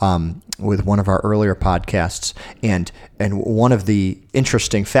Netflix with one of our earlier podcasts, and one of the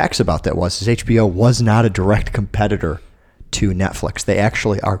interesting facts about that is HBO was not a direct competitor to Netflix. They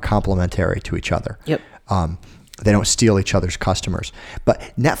actually are complementary to each other. Yep. They don't steal each other's customers. But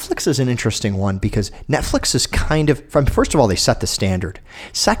Netflix is an interesting one because Netflix is kind of, first of all, they set the standard.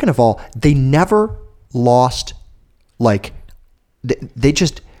 Second of all, they never lost, like, they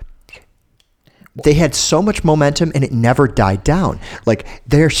had so much momentum and it never died down. Like,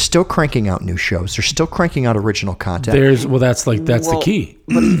 they're still cranking out new shows. They're still cranking out original content. That's the key.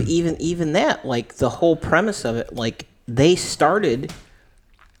 But even that, like the whole premise of it, like they started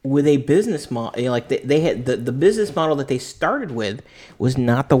with a business model, like they had the business model that they started with was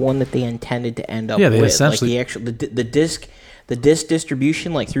not the one that they intended to end up Yeah, they with. essentially- Like the actual the disc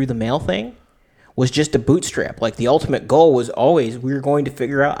distribution, like through the mail thing, was just a bootstrap. Like the ultimate goal was always we were going to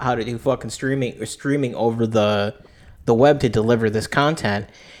figure out how to do fucking streaming over the web to deliver this content.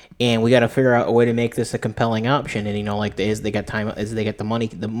 And we got to figure out a way to make this a compelling option. And like as they got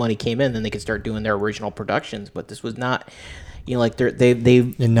the money came in, then they could start doing their original productions. But this was not, like they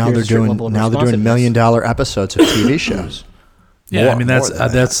And now they're doing $1 million episodes of TV shows. Yeah, More- I mean more than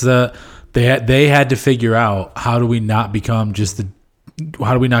that. that's the they had to figure out how do we not become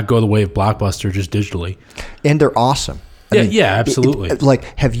how do we not go the way of Blockbuster just digitally? And they're awesome. Yeah, absolutely.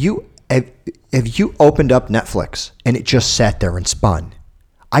 Like, have you opened up Netflix and it just sat there and spun?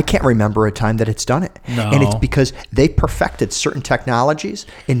 I can't remember a time that it's done it. No. And it's because they perfected certain technologies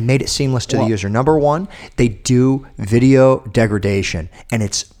and made it seamless to the user. Number one, they do video degradation, and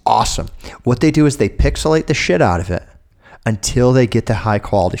it's awesome. What they do is they pixelate the shit out of it until they get the high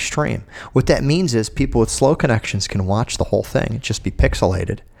quality stream. What that means is people with slow connections can watch the whole thing and just be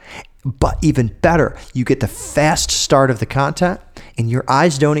pixelated. But even better, you get the fast start of the content, and your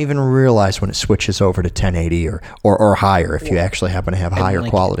eyes don't even realize when it switches over to 1080 or higher if you actually happen to have higher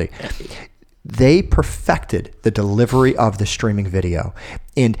quality. They perfected the delivery of the streaming video.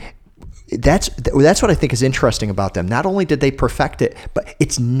 And that's what I think is interesting about them. Not only did they perfect it, but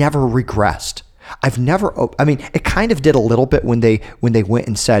it's never regressed. It kind of did a little bit when they went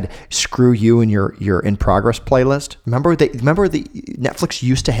and said, screw you and your in progress playlist. Remember the Netflix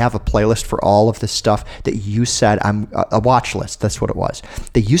used to have a playlist for all of the stuff that you said, I'm a watch list. That's what it was.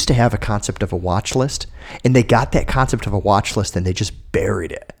 They used to have a concept of a watch list, and they got that concept of a watch list and they just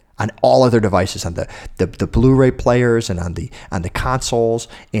buried it on all other devices, on the Blu-ray players and on the consoles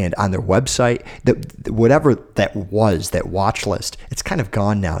and on their website. Whatever that was, that watch list, it's kind of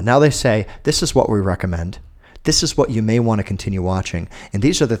gone now. Now they say, this is what we recommend. This is what you may want to continue watching. And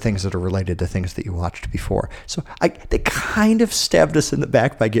these are the things that are related to things that you watched before. So they kind of stabbed us in the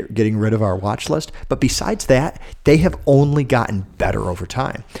back by getting rid of our watch list. But besides that, they have only gotten better over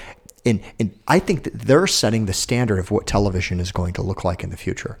time. And I think that they're setting the standard of what television is going to look like in the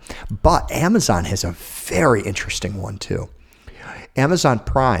future. But Amazon has a very interesting one too. Amazon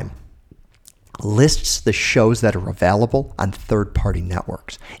Prime lists the shows that are available on third-party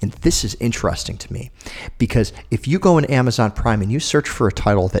networks. And this is interesting to me because if you go in Amazon Prime and you search for a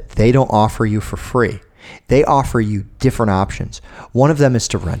title that they don't offer you for free, they offer you different options. One of them is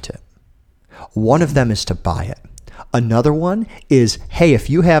to rent it. One of them is to buy it. Another one is, hey, if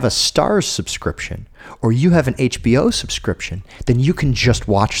you have a Starz subscription or you have an HBO subscription, then you can just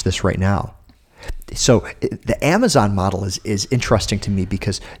watch this right now. So the Amazon model is interesting to me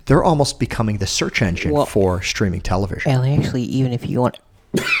because they're almost becoming the search engine for streaming television. Well, actually, even if you want,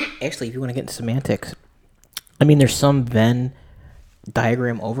 if you want to get into semantics, I mean, there's some Venn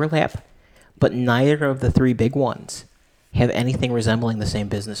diagram overlap, but neither of the three big ones have anything resembling the same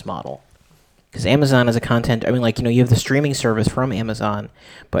business model. Because Amazon is a content, you have the streaming service from Amazon,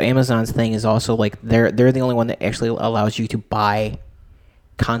 but Amazon's thing is also they're the only one that actually allows you to buy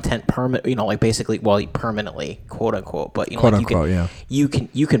content permanently, quote unquote. But quote unquote, you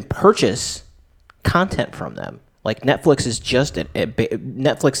can purchase content from them. Like Netflix is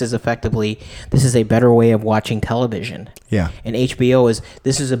Netflix is effectively, this is a better way of watching television. Yeah. And HBO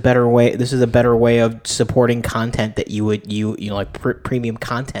this is a better way of supporting content that premium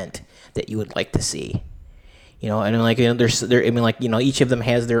content that you would like to see, each of them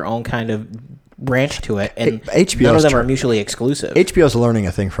has their own kind of branch to it, and none of them are mutually exclusive. HBO's learning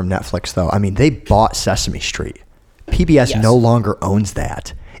a thing from Netflix, though. I mean, they bought Sesame Street. PBS no longer owns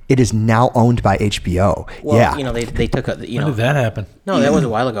that. It is now owned by HBO. Well, they took a. When did that happen? No, that was a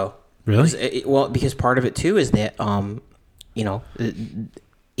while ago. Really? Because part of it too is that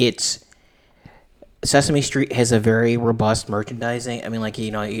it's. Sesame Street has a very robust merchandising.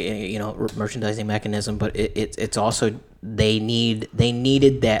 Merchandising mechanism, but it's also they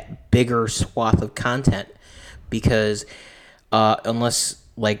needed that bigger swath of content because unless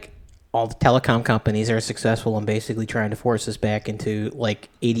all the telecom companies are successful in basically trying to force us back into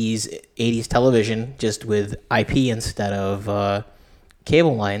 80s television just with IP instead of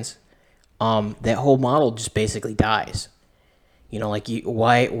cable lines, that whole model just basically dies.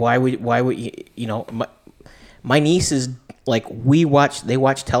 Why would you, my niece is they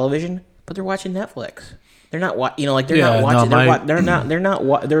watch television, but they're watching Netflix. They're not watching they're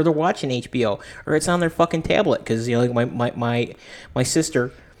watching HBO, or it's on their fucking tablet because my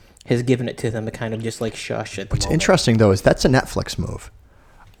sister has given it to them to kind of just shush it. What's interesting though is that's a Netflix move.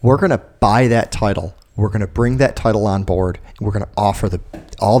 We're going to buy that title We're going to bring that title on board. And we're going to offer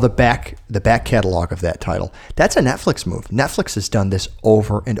all the back catalog of that title. That's a Netflix move. Netflix has done this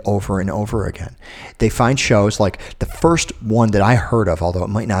over and over and over again. They find shows like the first one that I heard of, although it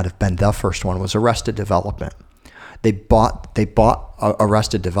might not have been the first one, was Arrested Development. They bought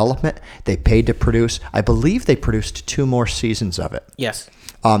Arrested Development. They paid to produce. I believe they produced 2 more seasons of it. Yes.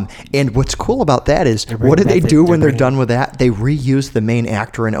 And what's cool about that is, what do they do when they're done with that? They reuse the main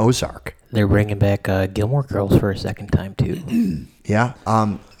actor in Ozark. They're bringing back Gilmore Girls for a second time too. Yeah.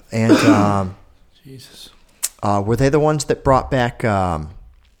 Jesus. Were they the ones that brought back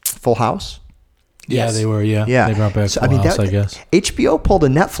Full House? Yeah, Yes. they were. Yeah. Yeah. They brought back Full House, I guess. HBO pulled a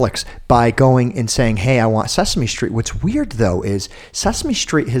Netflix by going and saying, hey, I want Sesame Street. What's weird, though, is Sesame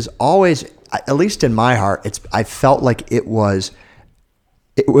Street has always, at least in my heart, I felt like it was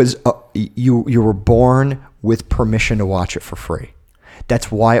you were born with permission to watch it for free.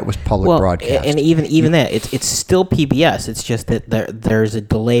 That's why it was public broadcast. And even that, it's still PBS. It's just that there's a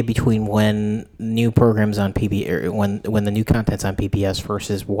delay between when new programs on PBS, or when the new content's on PBS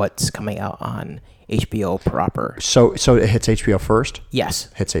versus what's coming out on HBO proper. So it hits HBO first? Yes.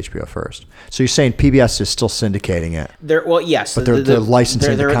 Hits HBO first. So you're saying PBS is still syndicating it? Yes. But they're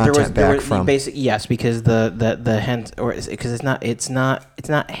licensing the content back from. Yes, because because it's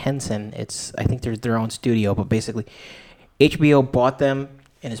not Henson. I think they're their own studio, but basically HBO bought them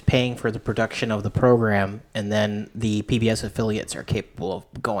and is paying for the production of the program, and then the PBS affiliates are capable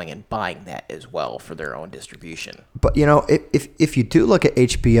of going and buying that as well for their own distribution. But, if you do look at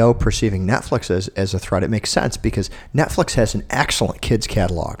HBO perceiving Netflix as a threat, it makes sense, because Netflix has an excellent kids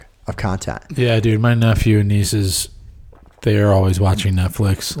catalog of content. Yeah, dude. My nephew and nieces, they are always watching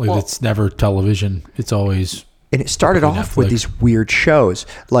Netflix. It's never television. It's always... And it started off with these weird shows,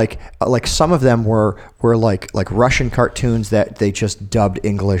 like some of them were like Russian cartoons that they just dubbed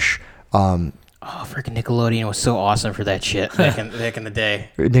English. Freaking Nickelodeon was so awesome for that shit back in the day.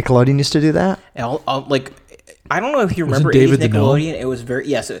 Nickelodeon used to do that. I don't know if you remember David 80s the Gnome? Nickelodeon. It was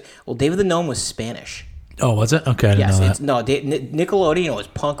David the Gnome was Spanish. Oh, was it? Okay, I didn't know that. Nickelodeon was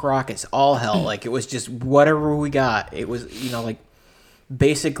punk rock. It's all hell. Like, it was just whatever we got. It was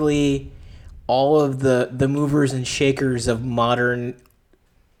basically all of the movers and shakers of modern,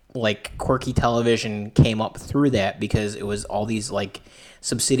 quirky television came up through that, because it was all these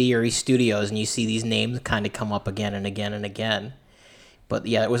subsidiary studios, and you see these names kind of come up again and again and again. But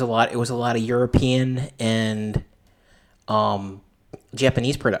yeah, it was a lot of European and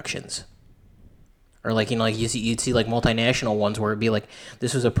Japanese productions. Or you'd see multinational ones where it'd be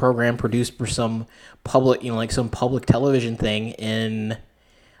this was a program produced for some public some public television thing in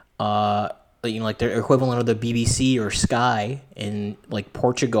their equivalent of the BBC or Sky in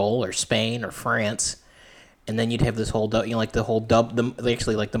Portugal or Spain or France, and then you'd have this whole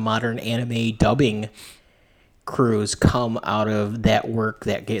the modern anime dubbing crews come out of that work.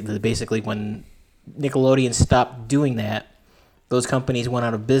 Basically, when Nickelodeon stopped doing that, those companies went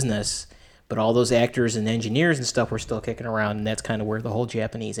out of business, but all those actors and engineers and stuff were still kicking around, and that's kind of where the whole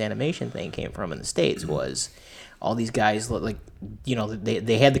Japanese animation thing came from in the States. Was all these guys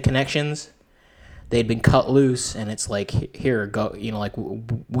they had the connections. They'd been cut loose, and it's here, go,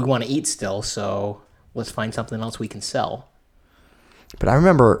 we want to eat still, so let's find something else we can sell. But I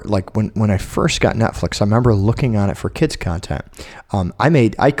remember, when I first got Netflix, I remember looking on it for kids content.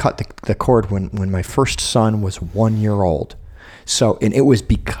 I cut the cord when my first son was 1 year old. So, and it was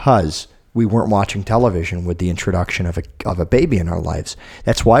because we weren't watching television with the introduction of a baby in our lives.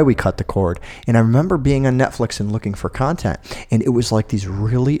 That's why we cut the cord. And I remember being on Netflix and looking for content, and it was these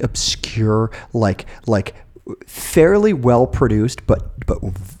really obscure, fairly well produced, but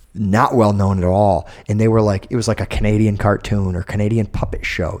not well known at all. And they were it was a Canadian cartoon or Canadian puppet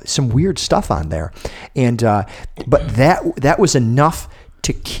show. Some weird stuff on there, and but that was enough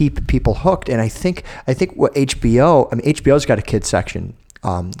to keep people hooked. And I think what HBO's got a kids section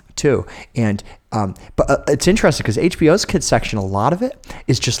too, and but it's interesting because HBO's kids section, a lot of it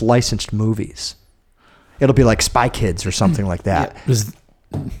is just licensed movies. It'll be like Spy Kids or something like that.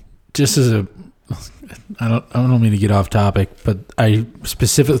 Just as I don't mean to get off topic, but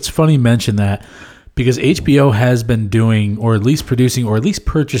it's funny you mention that, because HBO has been doing, or at least producing, or at least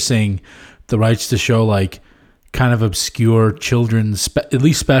purchasing the rights to show kind of obscure children's at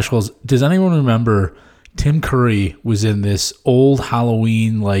least specials. Does anyone remember Tim Curry was in this old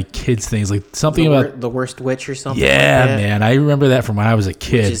Halloween kids things, something about the Worst Witch or something? Yeah, man, I remember that from when I was a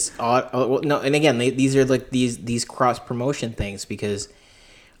kid. Which is odd. No, and again, these are these cross promotion things, because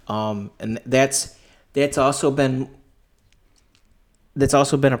and that's also been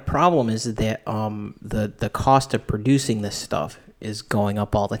a problem, is that the cost of producing this stuff is going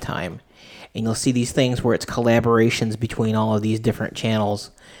up all the time. And you'll see these things where it's collaborations between all of these different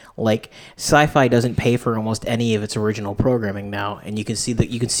channels. Like Sci-Fi doesn't pay for almost any of its original programming now, and you can see the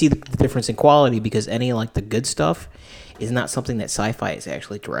difference in quality because any like the good stuff is not something that Sci-Fi is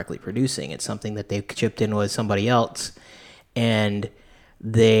actually directly producing. It's something that they've chipped in with somebody else, and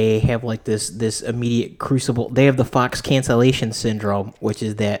they have like this immediate crucible. They have the Fox cancellation syndrome, which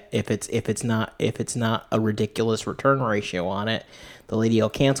is that if it's not a ridiculous return ratio on it, the lady will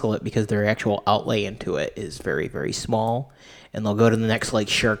cancel it because their actual outlay into it is very, very small, and they'll go to the next like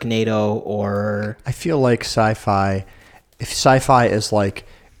Sharknado or. I feel like Sci-Fi, if Sci-Fi is like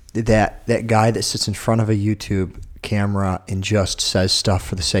that guy that sits in front of a YouTube camera and just says stuff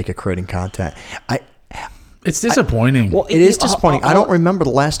for the sake of creating content. It's disappointing. It is disappointing. I don't remember the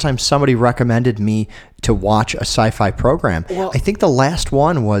last time somebody recommended me to watch a Sci-Fi program. Well, I think the last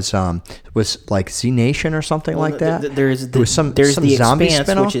one was like Z Nation or something like that. There's There was some the zombie Expanse,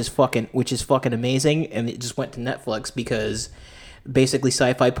 spinoff? which is fucking amazing, and it just went to Netflix because basically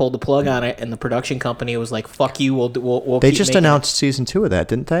Sci-Fi pulled the plug on it, and the production company was like, "Fuck you, we'll." They keep just making announced season 2 of that,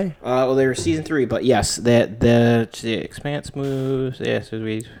 didn't they? Well, they were season 3, but yes, the Expanse moves. Yes,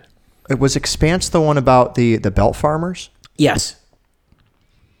 It was Expanse, the one about the belt farmers. yes.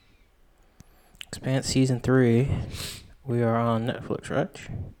 Expanse season 3. We are on Netflix, right?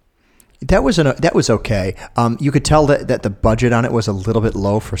 That was okay. You could tell that the budget on it was a little bit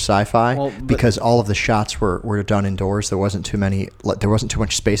low for Sci-Fi because all of the shots were done indoors. There wasn't too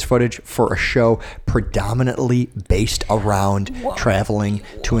much space footage for a show predominantly based around traveling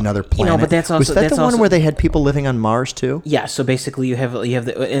to another planet. But that's also was that the one where they had people living on Mars too? Yeah. So basically, you have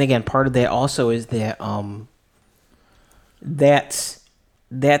and again, part of that also is that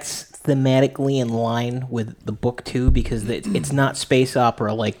that's thematically in line with the book too, because it's not space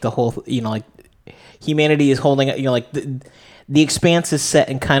opera like the whole, like humanity is holding, like the Expanse is set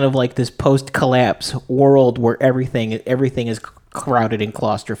in kind of like this post-collapse world where everything is crowded and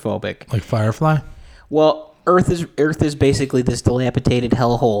claustrophobic. Like Firefly? Well, Earth is basically this dilapidated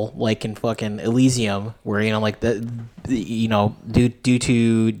hellhole, like in fucking Elysium, where like due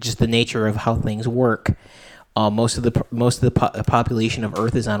to just the nature of how things work. Most of the population of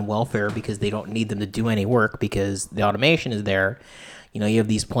Earth is on welfare because they don't need them to do any work because the automation is there. You have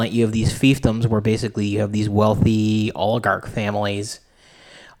these fiefdoms where basically you have these wealthy oligarch families.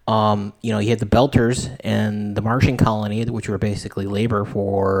 You had the Belters and the Martian colony, which were basically labor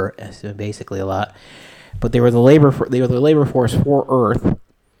for basically a lot, but they were the labor force for Earth.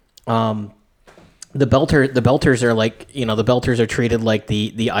 The Belters are like, the Belters are treated like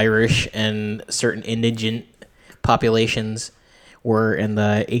the Irish and certain indigent populations were in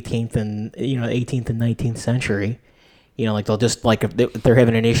the 18th and 19th century. Like they'll just like if they're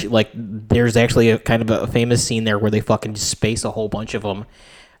having an issue, like there's actually a kind of a famous scene there where they fucking just space a whole bunch of them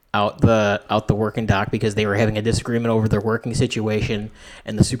out the working dock because they were having a disagreement over their working situation,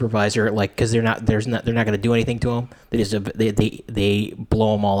 and the supervisor, like, because they're not going to do anything to them, they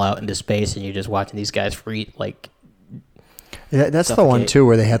blow them all out into space, and you're just watching these guys free, like. Yeah, that's suffocate. The one too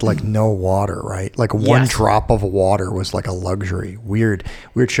where they had like no water, right? Like one drop of water was like a luxury. Weird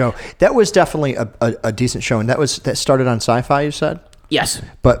show. That was definitely a decent show, and that started on Sci-Fi. You said yes,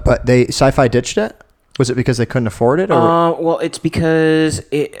 but Sci-Fi ditched it. Was it because they couldn't afford it? Or? Well, it's because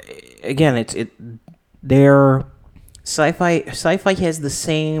their Sci-Fi has the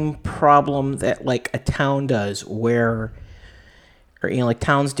same problem that like a town does, where. Or like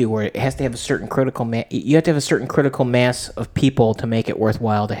towns do, where it has to have a certain critical mass. You have to have a certain critical mass of people to make it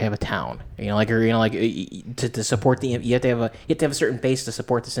worthwhile to have a town. To support you have to have a certain base to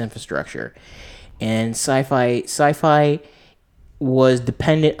support this infrastructure. And Sci-Fi was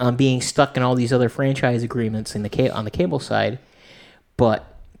dependent on being stuck in all these other franchise agreements on the cable side,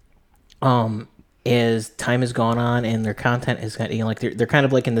 but as time has gone on and their content is they're kind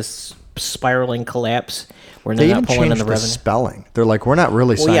of like in this spiraling collapse where they're not pulling in the revenue. Spelling. They're like, we're not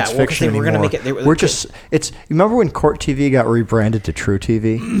really science fiction anymore. Remember when Court TV got rebranded to True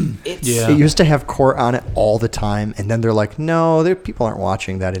TV? It used to have Court on it all the time, and then they're like, no, people aren't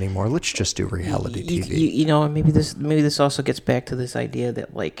watching that anymore. Let's just do reality TV. Maybe this also gets back to this idea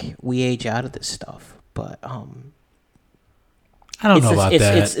that like we age out of this stuff, but I don't know about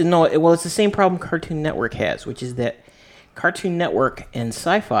that. It's the same problem Cartoon Network has, which is that Cartoon Network and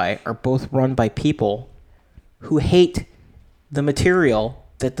Sci-Fi are both run by people who hate the material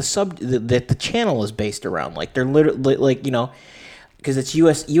that that the channel is based around. Like they're literally like because it's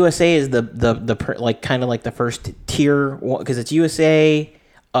USA is the like kind of like the first tier, because it's USA.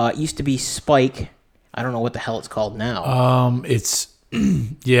 It used to be Spike. I don't know what the hell it's called now. It's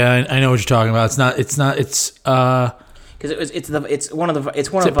yeah, I know what you're talking about. It's because it's one of Is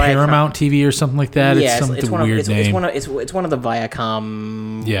Viacom. it Paramount TV or something like that? Yeah, it's some it's one of weird name. it's one of the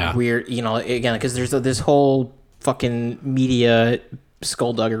Viacom. Yeah. Weird, again, because there's this whole fucking media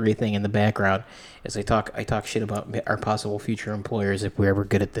skullduggery thing in the background as I talk shit about our possible future employers if we're ever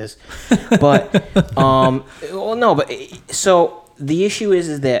good at this. But well, no, but so the issue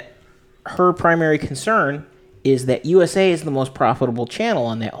is that her primary concern is that USA is the most profitable channel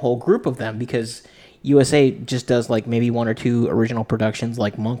on that whole group of them, because USA just does like maybe one or two original productions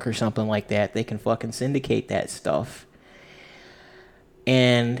like Monk or something like that. They can fucking syndicate that stuff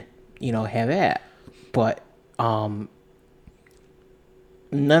and have that. But none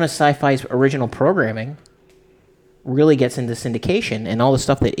of Sci-Fi's original programming really gets into syndication, and all the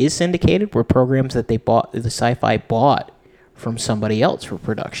stuff that is syndicated were programs that the Sci-Fi bought from somebody else for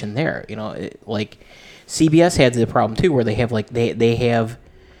production there. Like CBS had the problem too, where they have like they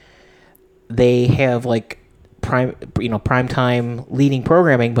have like prime time leading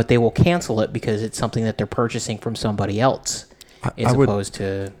programming, but they will cancel it because it's something that they're purchasing from somebody else, opposed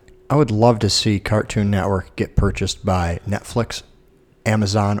to. I would love to see Cartoon Network get purchased by Netflix,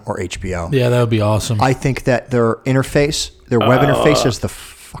 Amazon, or HBO. Yeah, that would be awesome. I think that their web interface is the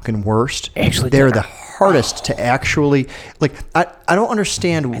fucking worst. Actually, they're the hardest to actually like. I don't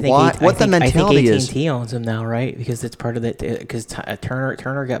understand what the mentality is. I think AT&T owns them now, right? Because it's part of that. Because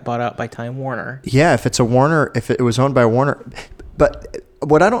Turner got bought out by Time Warner. Yeah, if it was owned by Warner, but.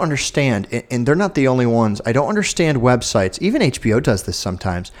 What I don't understand, and they're not the only ones, I don't understand websites, even HBO does this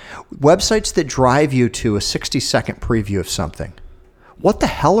sometimes, websites that drive you to a 60-second preview of something. What the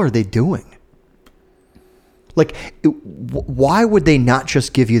hell are they doing? Like, why would they not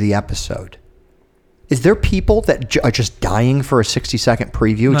just give you the episode? Is there people that are just dying for a 60-second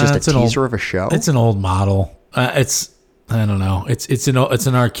preview, just a teaser of a show? It's an old model. I don't know. It's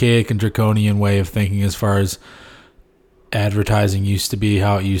an archaic and draconian way of thinking as far as advertising used to be,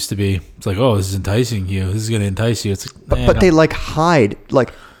 how it used to be. It's like, oh, this is enticing you. This is going to entice you. It's but they like hide.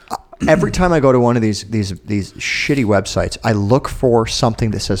 Like every time I go to one of these shitty websites, I look for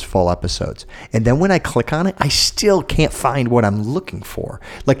something that says full episodes, and then when I click on it, I still can't find what I'm looking for.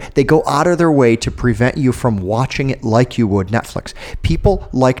 Like they go out of their way to prevent you from watching it like you would Netflix. People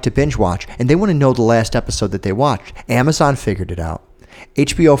like to binge watch, and they want to know the last episode that they watched. Amazon figured it out.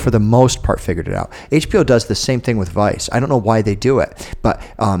 HBO, for the most part, figured it out. HBO does the same thing with Vice. I don't know why they do it, but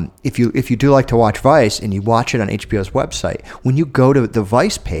if you do like to watch Vice and you watch it on HBO's website, when you go to the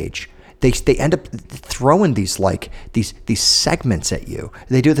Vice page, they end up throwing these segments at you.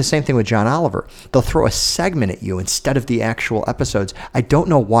 They do the same thing with John Oliver. They'll throw a segment at you instead of the actual episodes. I don't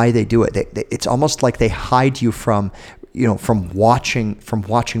know why they do it. It's almost like they hide you from watching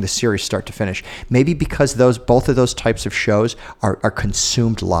the series start to finish. Maybe because both of those types of shows are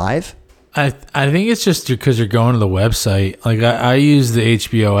consumed live. I think it's just because you're going to the website. Like I use the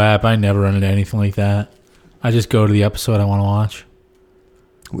HBO app. I never run into anything like that. I just go to the episode I want to watch.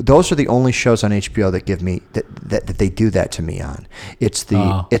 Those are the only shows on HBO that give me that they do that to me on. It's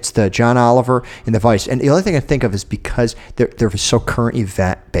the John Oliver and the Vice. And the only thing I think of is because they're so current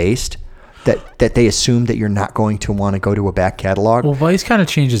event based. That they assume that you're not going to want to go to a back catalog. Well, Vice kind of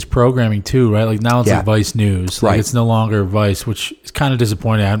changes programming too, right? Like now it's like Vice News. Like it's no longer Vice, which is kind of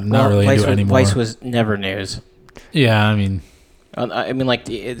disappointing. I'm not really into it anymore. Vice was never news. Yeah, I mean, like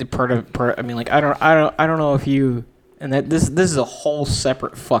the part of like I don't know if you and that this is a whole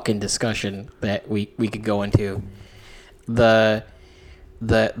separate fucking discussion that we could go into. The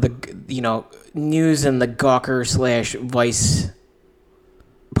news and the Gawker / Vice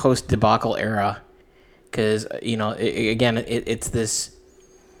post debacle era, because it's this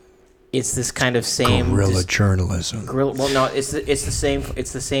kind of same guerrilla journalism. It's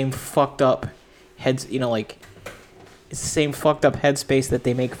the same fucked up heads. It's the same fucked up headspace that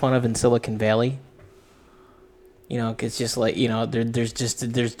they make fun of in Silicon Valley. It's just like there's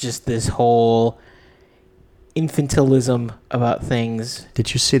just this whole infantilism about things.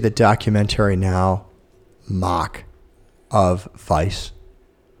 Did you see the documentary now, mock of Vice?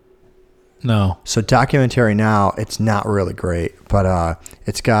 No. So documentary now, it's not really great, but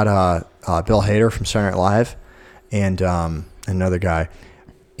it's got Bill Hader from Saturday Night Live and another guy,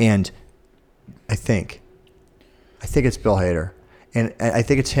 and I think it's Bill Hader, and I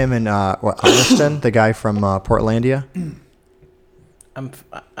think it's him and Aniston, the guy from Portlandia.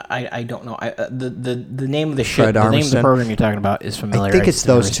 I don't know. The name of the shit, the name of the program you're talking about is familiar. I think it's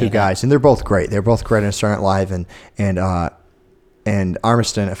those two guys, and they're both great. They're both great on Saturday Night Live, and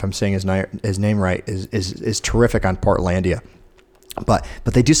Armiston, if I'm saying his name right, is terrific on Portlandia. But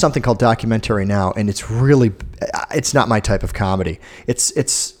they do something called Documentary Now, and it's not my type of comedy.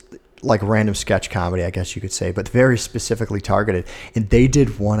 It's like random sketch comedy, I guess you could say, but very specifically targeted. And they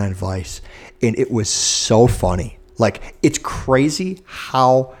did one on Vice, and it was so funny. Like, it's crazy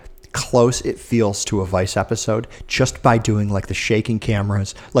how close it feels to a Vice episode just by doing like the shaking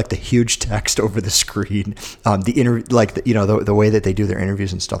cameras, like the huge text over the screen, the way that they do their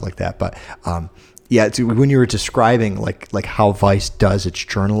interviews and stuff like that. But yeah, it's, when you were describing like how Vice does its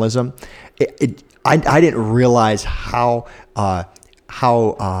journalism, I didn't realize how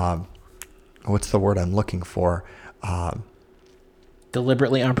what's the word I'm looking for?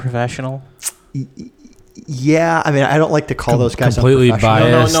 Deliberately unprofessional. Yeah, I mean, I don't like to call those guys completely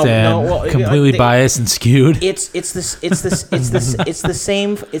unprofessional. biased completely biased and skewed. It's the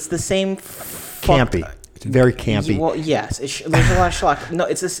same Campy. It's very campy. Well, yes, there's a lot of schlock. No,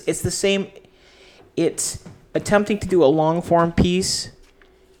 it's the same. It's attempting to do a long form piece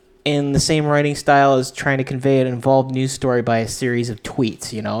in the same writing style as trying to convey an involved news story by a series of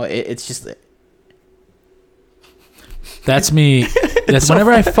tweets. You know, it's just. That's me. That's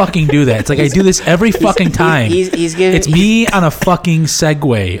whenever I fucking do that. It's like I do this every fucking time. He's giving. It's me on a fucking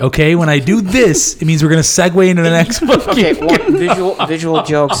Segway. Okay, when I do this, it means we're gonna segue into the next fucking. Okay, one, visual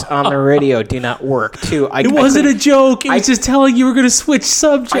jokes on the radio do not work. Two, it wasn't a joke. It was just telling you we're gonna switch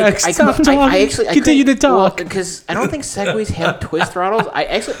subjects. Stop talking. Continue to talk. Because I don't think Segways have twist throttles.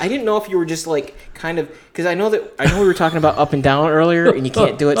 I didn't know if you were just like kind of, because I know we were talking about up and down earlier, and you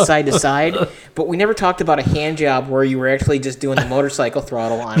can't do it side to side. But we never talked about a hand job where you were actually just doing the motorcycle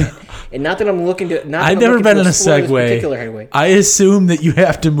throttle on it. And not that I'm looking to. I've never been in a Segway. I assume that you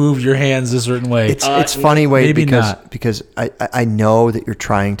have to move your hands a certain way. It's funny, Wade, maybe not. because I know that you're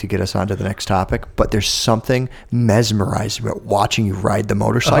trying to get us onto the next topic, but there's something mesmerizing about watching you ride the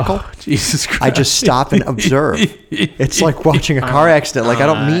motorcycle. Oh, Jesus Christ. I just stop and observe. It's like watching a car accident. Like, I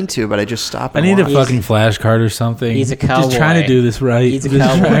don't mean to, but I just stop and I need watch. a fucking flashcard or something. He's a cowboy. Just trying to do this right. He's a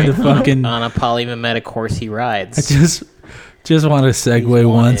just trying to cowboy fucking. on a polymimetic horse he rides. I just want to segue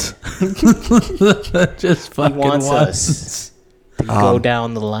once. Just fucking He wants once. us to go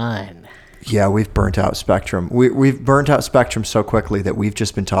down the line. Yeah, we've burnt out Spectrum. We've burnt out Spectrum so quickly that we've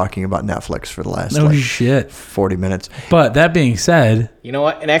just been talking about Netflix for the last No shit. 40 minutes. But that being said, You know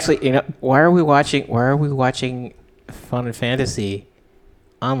what? And actually, why are we watching Fun and Fantasy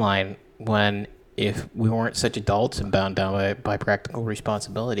online when, if we weren't such adults and bound down by practical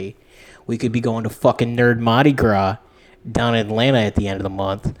responsibility, we could be going to fucking Nerd Mardi Gras down in Atlanta at the end of the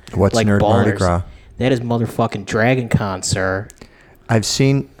month. What's like Nerd Mardi ballers. Gras? That is motherfucking Dragon Con, sir. I've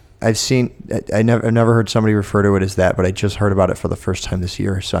never heard somebody refer to it as that, but I just heard about it for the first time this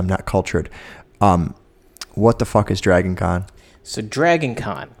year, so I'm not cultured. What the fuck is Dragon Con? So Dragon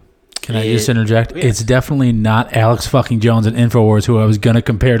Con. can I just interject? Yes. It's definitely not Alex fucking Jones and InfoWars, who I was going to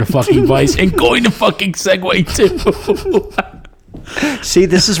compare to fucking Vice and going to fucking Segway to. See,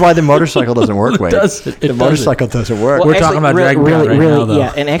 this is why the motorcycle doesn't work, Wade. The motorcycle doesn't work. Well, We're talking about Dragon Con right now, though.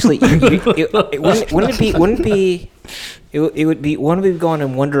 Yeah, and actually, wouldn't we be going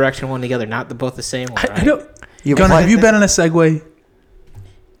in one direction, one together, not both the same one, right? I don't. Gunnar, have you been in a Segway?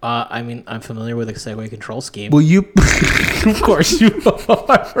 I mean, I'm familiar with the Segway control scheme. Will you? Of course you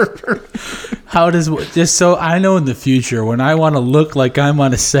are. How does just so I know in the future when I want to look like I'm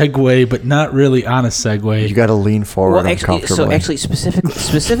on a Segway but not really on a Segway? You got to lean forward uncomfortably.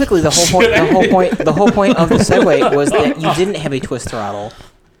 Specifically, the whole point of the Segway was that you didn't have a twist throttle.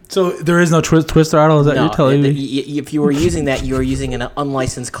 So there is no twist throttle? Is that No, you're telling me? if you were using that, you were using an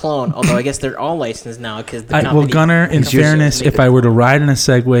unlicensed clone. Although I guess they're all licensed now because the company. Well, Gunnar, in fairness, if I were to ride in a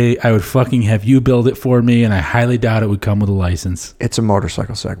Segway, I would fucking have you build it for me, and I highly doubt it would come with a license. It's a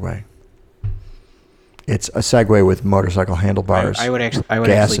motorcycle Segway. It's a Segway with motorcycle handlebars. I would gas actually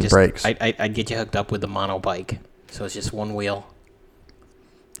and just brakes. I'd get you hooked up with the mono bike, so it's just one wheel,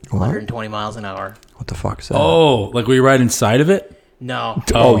 What? 120 miles an hour. What the fuck is that? Oh, like we ride inside of it? No.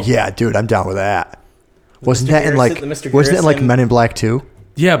 Oh yeah, dude, I'm down with that. Wasn't Mr. that in like Garrison- wasn't it like Men in Black 2?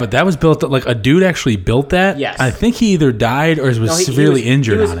 Yeah, but that was built like a dude actually built that. Yes. I think he either died or was No, he severely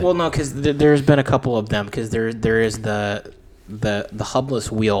injured on it. Well, no, because there's been a couple of them. Because there is the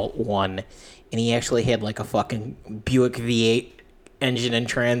hubless wheel one, and he actually had like a fucking Buick V8 engine and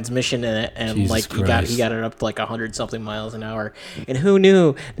transmission in it, and Jesus like Christ. he got it up to like 100 something miles an hour. And who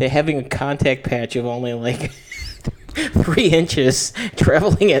knew that having a contact patch of only like 3 inches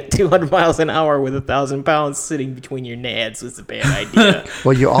traveling at 200 miles an hour with 1,000 pounds sitting between your nads was a bad idea.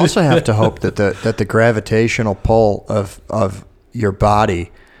 Well, you also have to hope that the gravitational pull of your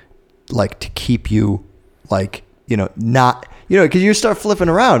body, like to keep you, like, you know, not, You know, because you start flipping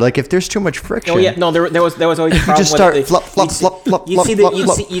around. Like if there's too much friction. Oh yeah, no, there was always a problem. just start with flop, flop, flop, flop, flop, flop,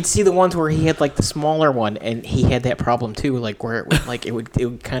 flop. You'd see the ones where he had like the smaller one, and he had that problem too, like where it would like it would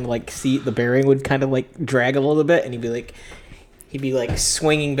kind of like see the bearing would kind of like drag a little bit, and he'd be like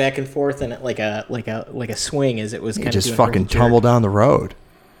swinging back and forth and like a swing as it was kind of just fucking tumble down the road.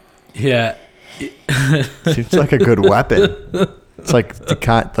 Yeah. Seems like a good weapon. It's like the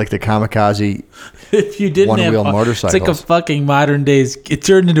kamikaze. If you didn't one-wheel have motorcycles. It's like a fucking modern days. It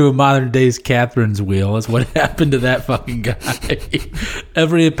turned into a modern days Catherine's wheel. Is what happened to that fucking guy.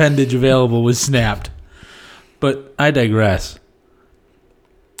 Every appendage available was snapped. But I digress.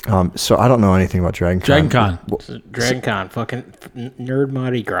 So I don't know anything about Dragon Con. Dragon Con. Dragon Con, fucking nerd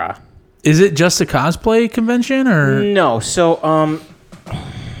Mardi Gras. Is it just a cosplay convention or No? So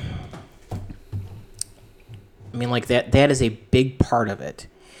I mean, like that is a big part of it,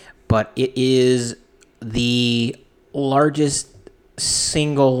 but it is the largest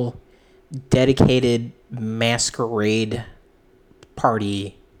single dedicated masquerade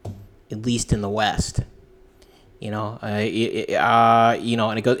party, at least in the West. You know, you know,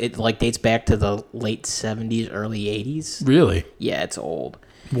 and it like dates back to the late 70s, early 80s. really? Yeah, it's old.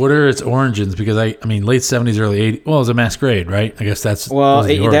 What are its origins? Because I mean, late 70s, early 80s. Well, it was a masquerade, right? I guess that's Well,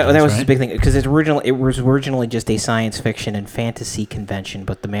 the that origins, was right? the big thing because it was originally just a science fiction and fantasy convention,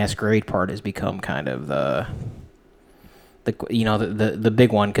 but the masquerade part has become kind of the you know the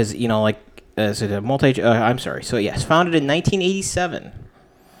big one because you know like so the multi. I'm sorry. So yes, founded in 1987.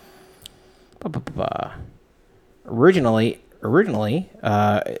 Originally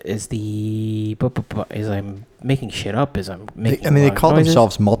is the as I'm making shit up as I'm making. I mean, they call noises.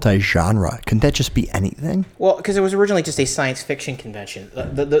 themselves multi-genre. Couldn't that just be anything? Well, because it was originally just a science fiction convention.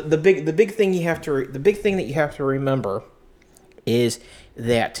 The big thing you have to the big thing that you have to remember is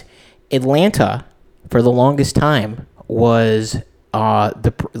that Atlanta, for the longest time, was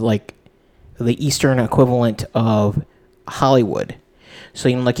the Eastern equivalent of Hollywood. So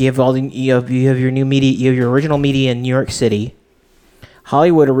you know, like you have your new media, you have your original media in New York City.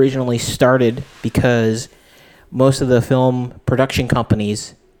 Hollywood originally started because most of the film production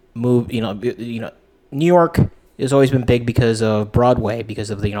companies moved. You know, New York has always been big because of Broadway, because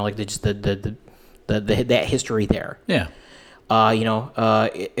of that history there. Yeah.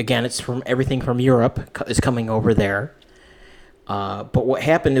 Again, it's from everything from Europe is coming over there. But what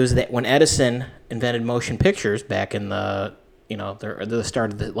happened was that when Edison invented motion pictures back in the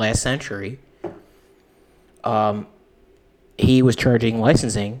start of the last century, he was charging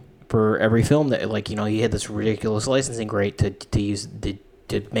licensing for every film that, like, you know, he had this ridiculous licensing rate to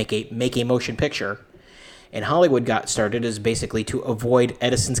make a motion picture. And Hollywood got started as basically to avoid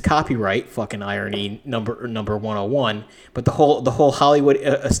Edison's copyright, fucking irony number 101. But the whole Hollywood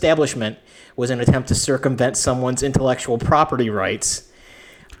establishment was an attempt to circumvent someone's intellectual property rights.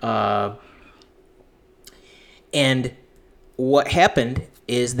 And what happened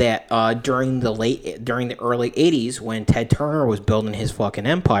is that during the early 80s, when Ted Turner was building his fucking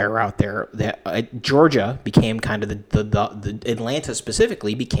empire out there, that Georgia became kind of the Atlanta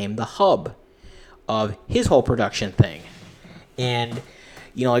specifically became the hub of his whole production thing. And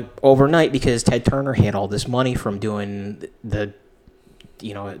you know, like overnight, because Ted Turner had all this money from doing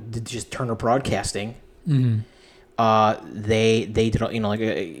just Turner Broadcasting. Mm-hmm. They did, you know, like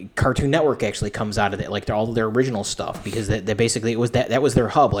a Cartoon Network actually comes out of it, like all of their original stuff, because they basically, it was that was their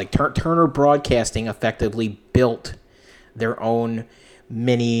hub. Like Turner Broadcasting effectively built their own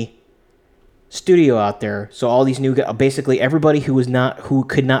mini studio out there. So all these new guys, basically everybody who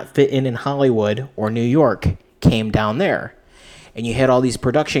could not fit in Hollywood or New York came down there, and you had all these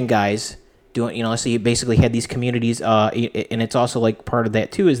production guys doing, you know, so you basically had these communities, and it's also like part of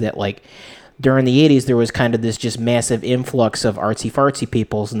that too is that like during the 80s there was kind of this just massive influx of artsy fartsy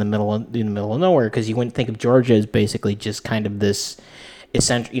peoples in the middle of nowhere, because you wouldn't think of Georgia as basically just kind of this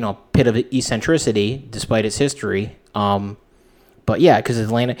pit of eccentricity despite its history. But yeah, because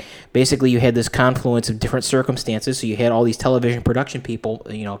Atlanta, basically you had this confluence of different circumstances. So you had all these television production people,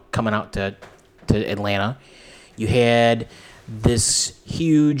 you know, coming out to Atlanta. You had this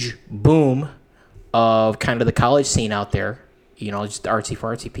huge boom of kind of the college scene out there, you know, just artsy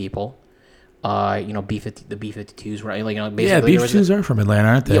fartsy people. The B-52s, right? Like, you know, basically, yeah, B-52s are from Atlanta,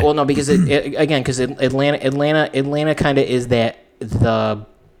 aren't they? Yeah, well, no, because because Atlanta kind of is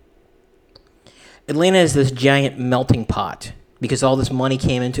Atlanta is this giant melting pot, because all this money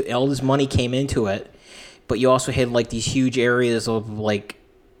came into it, but you also had like these huge areas of like,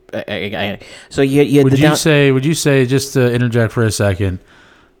 so you had would you say, just to interject for a second,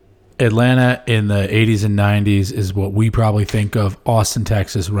 Atlanta in the 80s and 90s is what we probably think of Austin,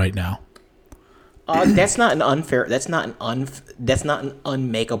 Texas right now? That's not an unfair. That's not an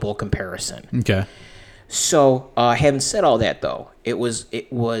unmakeable comparison. Okay. So, having said all that, though, it.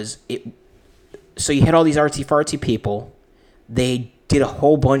 So you had all these artsy fartsy people. They did a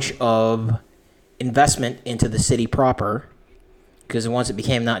whole bunch of investment into the city proper, because once it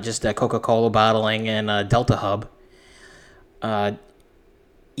became not just Coca-Cola bottling and Delta Hub,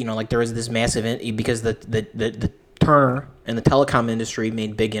 like there was this massive because the Turner and the telecom industry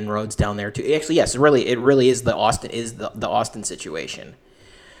made big inroads down there too. Actually, yes, it really is the Austin situation.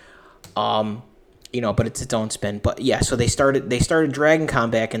 But it's its own spin. But yeah, so they started Dragon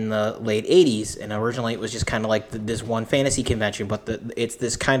Con back in the late 80s, and originally it was just kind of like this one fantasy convention, but it's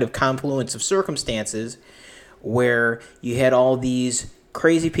this kind of confluence of circumstances where you had all these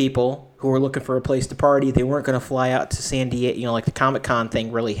crazy people who were looking for a place to party. They weren't going to fly out to San Diego, like the Comic-Con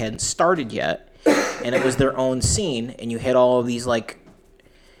thing really hadn't started yet, and it was their own scene, and you had all of these like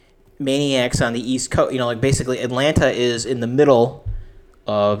maniacs on the East Coast. Like basically Atlanta is in the middle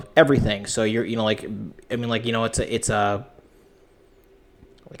of everything. So you're, it's a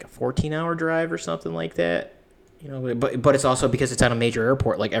like a 14-hour drive or something like that. But it's also because it's on a major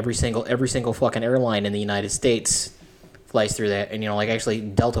airport. Like every single fucking airline in the United States flies through that, and actually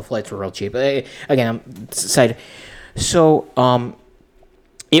Delta flights were real cheap. Again, I'm side. So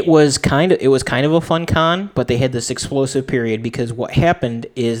it was kind of a fun con, but they had this explosive period because what happened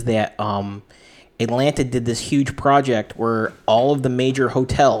is that Atlanta did this huge project where all of the major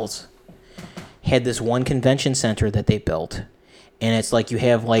hotels had this one convention center that they built, and it's like you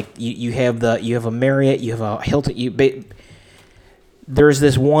have a Marriott, you have a Hilton. There's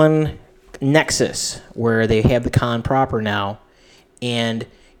this one nexus where they have the con proper now, and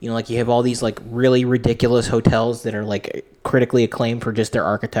you have all these like really ridiculous hotels that are like critically acclaimed for just their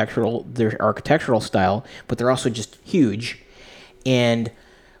architectural style, but they're also just huge. And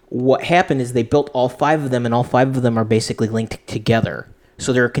what happened is they built all 5 of them, and all 5 of them are basically linked together.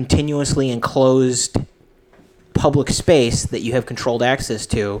 So they're a continuously enclosed public space that you have controlled access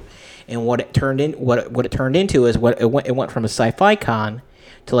to. And what it turned into is it went from a sci-fi con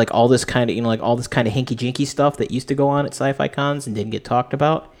to like all this kind of all this kind of hinky jinky stuff that used to go on at sci-fi cons and didn't get talked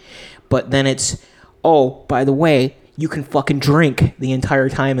about. But then it's, oh, by the way, you can fucking drink the entire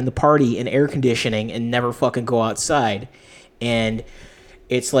time in the party in air conditioning and never fucking go outside. And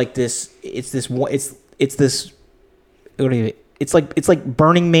it's like this. It's like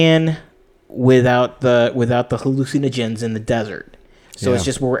Burning Man without the hallucinogens in the desert. So It's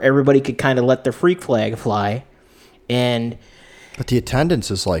just where everybody could kind of let their freak flag fly, But the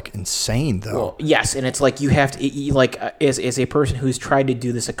attendance is like insane, though. Well, yes, and it's like you have to as a person who's tried to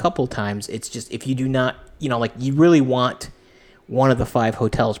do this a couple times. It's just if you do not, you really want one of the 5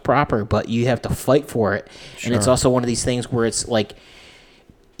 hotels proper, but you have to fight for it. Sure. And it's also one of these things where it's like.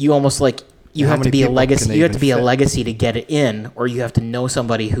 You almost like you have to be a legacy. You have to be a legacy to get it in, or you have to know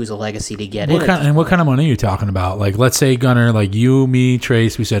somebody who's a legacy to get in. What kind of money are you talking about? Like, let's say Gunner, like you, me,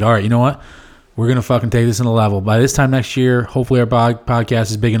 Trace, we said, all right, you know what? We're gonna fucking take this in a level. By this time next year, hopefully our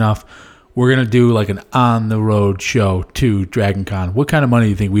podcast is big enough. We're gonna do like an on the road show to Dragon Con. What kind of money do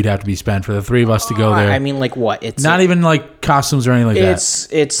you think we'd have to be spent for the 3 of us to go there? I mean, like what? It's not even like costumes or anything like that.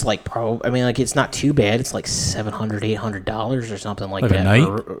 It's like it's not too bad. It's like $700-$800 or something like that a night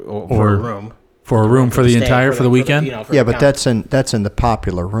for a room. For a room for the weekend. But that's in the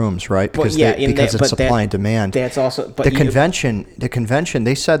popular rooms, right? Because it's supply and demand. That's also the convention.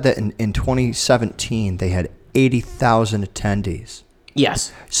 They said that in 2017 they had 80,000 attendees.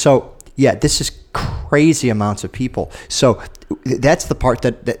 Yes. So. Yeah, this is crazy amounts of people. So that's the part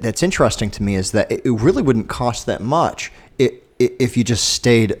that's interesting to me is that it really wouldn't cost that much if you just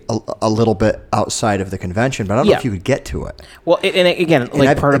stayed a little bit outside of the convention. But I don't know if you could get to it. Well, and again,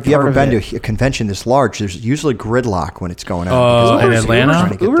 like if you've ever been to a convention this large, there's usually gridlock when it's going on. In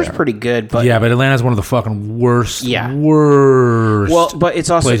Atlanta? Uber's pretty good. But but Atlanta's one of the fucking worst well, but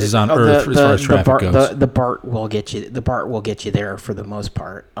it's also places on earth as far as traffic goes. The BART will get you. The BART will get you there for the most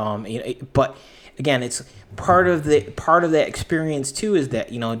part. But again, it's part of that experience too. Is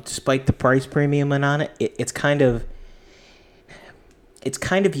that despite the price premium on it, it's kind of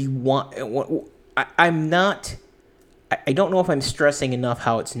you want. I don't know if I'm stressing enough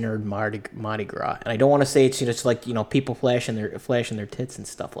how it's nerd Mardi Gras, and I don't want to say it's just like people flashing their tits and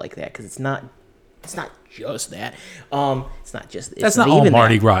stuff like that, because it's not just that. It's not just. That's not all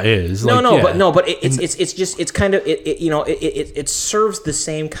Mardi Gras is. But it's kind of it serves the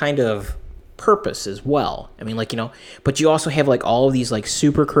same kind of purpose as well. I mean, but you also have like all of these like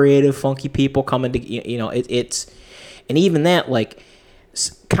super creative, funky people coming to it's, and even that like.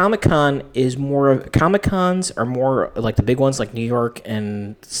 Comic-Cons are more like the big ones like New York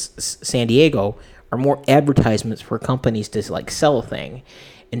and San Diego are more advertisements for companies to like sell a thing.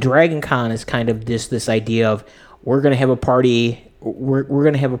 And Dragon Con is kind of this idea of we're going to have a party. We're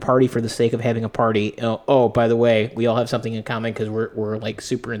going to have a party for the sake of having a party. Oh, by the way, we all have something in common because we're like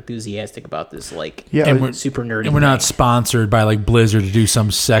super enthusiastic about this, like Yeah, And we're super nerdy. And we're not sponsored by like Blizzard to do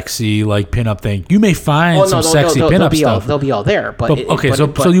some sexy like pinup thing. You may find some sexy pinup stuff. They'll be all there, but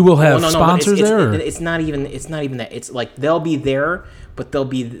so you will have sponsors there. Or? It's not even that. It's like they'll be there, but they'll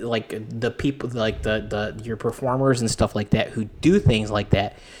be like the people, like the your performers and stuff like that who do things like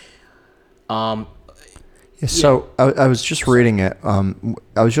that. So I was just reading it. And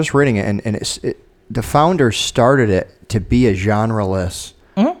the founders started it to be a genreless.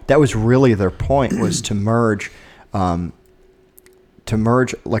 Mm-hmm. That was really their point, was to merge like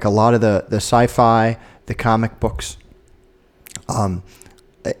a lot of the sci-fi, the comic books, the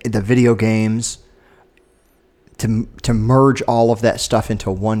video games, to merge all of that stuff into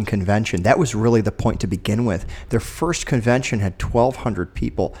one convention. That was really the point to begin with. Their first convention had 1,200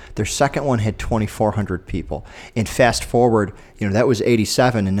 people. Their second one had 2,400 people. And fast forward, that was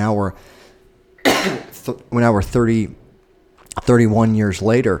 87, and now we're 31 years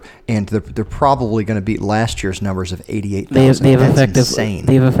later, and they're probably going to beat last year's numbers of 88,000. That's insane.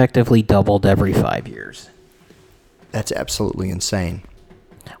 They've effectively doubled every 5 years. That's absolutely insane.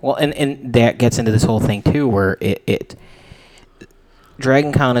 Well, and that gets into this whole thing too, where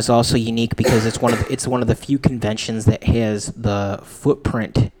Dragon Con is also unique because it's one of the few conventions that has the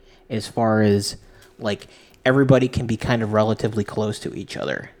footprint as far as like everybody can be kind of relatively close to each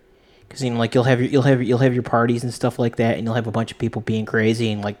other. Because like you'll have your parties and stuff like that, and you'll have a bunch of people being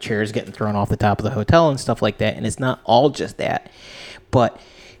crazy and like chairs getting thrown off the top of the hotel and stuff like that. And it's not all just that, but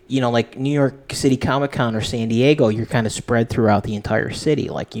like New York City Comic Con or San Diego, you're kind of spread throughout the entire city.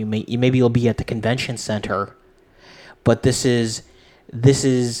 Like maybe you'll be at the convention center, but this is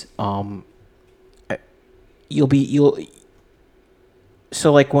so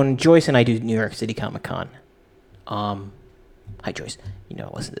like when Joyce and I do New York City Comic Con, hi Joyce, I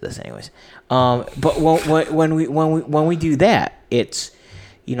listen to this anyways. But when we do that, it's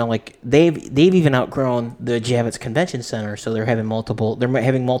like they've even outgrown the Javits Convention Center, so they're having multiple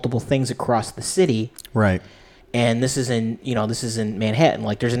things across the city. Right. And this is in Manhattan.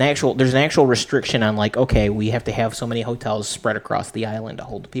 Like there's an actual restriction on like, okay, we have to have so many hotels spread across the island to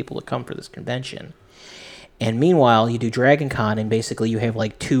hold the people to come for this convention. And meanwhile, you do Dragon Con, and basically you have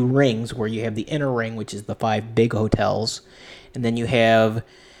like two rings where you have the inner ring, which is the 5 big hotels, and then you have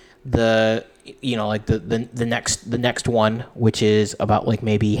the next one, which is about like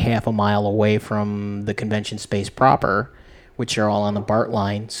maybe half a mile away from the convention space proper, which are all on the BART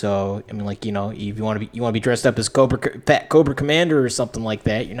line. So I mean, like if you want to be dressed up as Fat Cobra Commander or something like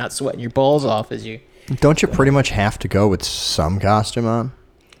that, you're not sweating your balls off as you. Don't you pretty much have to go with some costume on?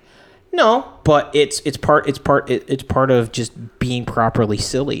 No, but it's part of just being properly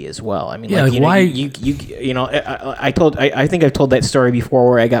silly as well. I mean, yeah, like why I think I've told that story before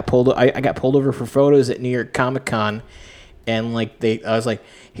where I got pulled over for photos at New York Comic Con, and like I was like,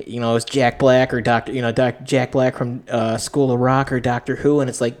 it's Jack Black or Jack Black from School of Rock or Doctor Who, and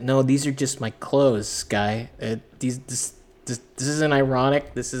it's like, no, these are just my clothes, guy. This isn't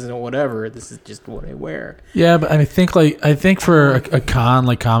ironic. This isn't whatever. This is just what I wear. Yeah, but I think for a con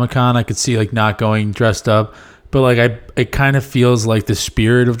like Comic-Con, I could see like not going dressed up. But like it kind of feels like the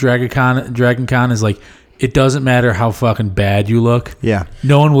spirit of Dragon Con is like, it doesn't matter how fucking bad you look. Yeah.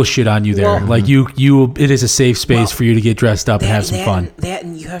 No one will shit on you there. Well, like it is a safe space for you to get dressed up and have some fun.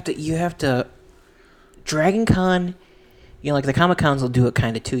 And you have to Dragon Con. Like the Comic Cons will do it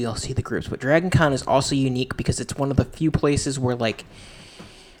kind of too. You'll see the groups, but Dragon Con is also unique because it's one of the few places where like,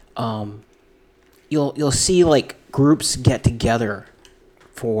 you'll see like groups get together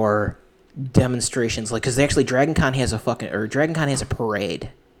for demonstrations, like because actually Dragon Con has a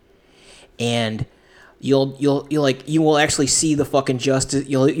parade, and you will actually see the fucking Justice.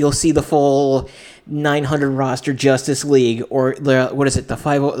 You'll see the full 900 roster Justice League, or what is it? The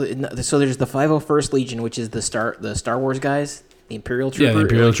 50. So there's the 501st Legion, which is the Star Wars guys, the Imperial Troopers. Yeah, the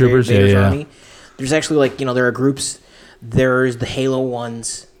Imperial Troopers. Vader's Army. There's actually like there are groups. There's the Halo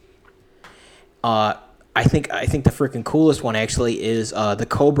ones. I think the freaking coolest one actually is the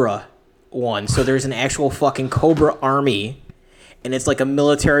Cobra one. So there's an actual fucking Cobra army, and it's like a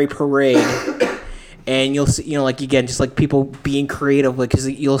military parade. And you'll see, like again, just like people being creative, like because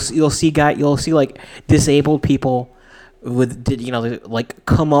you'll see like disabled people with like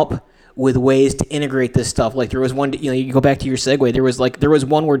come up with ways to integrate this stuff. Like there was one, you go back to your segue. There was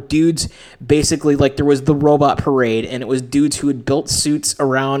one where dudes basically like there was the robot parade, and it was dudes who had built suits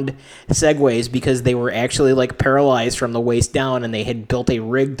around Segways because they were actually like paralyzed from the waist down, and they had built a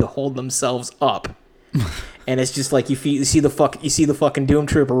rig to hold themselves up. And it's just like you see the fucking Doom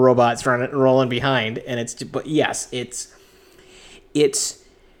Trooper robots rolling behind, and it's just, but yes, it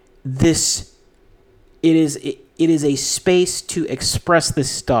is a space to express this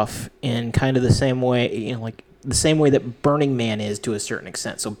stuff in kind of the same way, like the same way that Burning Man is to a certain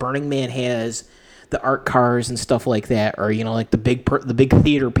extent. So Burning Man has the art cars and stuff like that, or like the big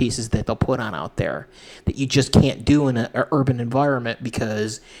theater pieces that they'll put on out there that you just can't do in an urban environment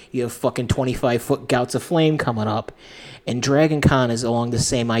because you have fucking 25-foot gouts of flame coming up. And Dragon Con is along the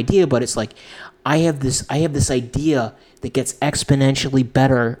same idea, but it's like I have this idea that gets exponentially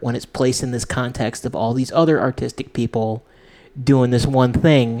better when it's placed in this context of all these other artistic people doing this one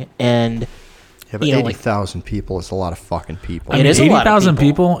thing. And yeah, but 80,000 people is a lot of fucking people. I mean, 80,000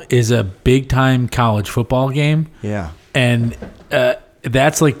 people is a big time college football game. Yeah. And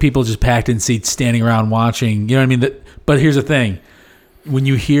that's like people just packed in seats standing around watching. You know what I mean? But here's the thing. When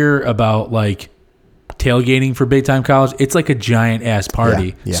you hear about like tailgating for big time college, it's like a giant ass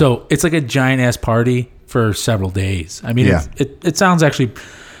party. Yeah. So it's like a giant ass party for several days. I mean, Yeah. it sounds actually,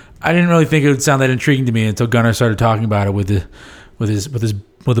 I didn't really think it would sound that intriguing to me until Gunnar started talking about it with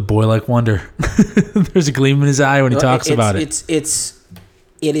a boy like wonder. There's a gleam in his eye when he talks about it.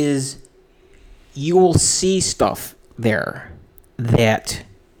 It is. You will see stuff there that,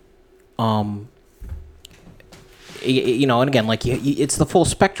 and again, like it's the full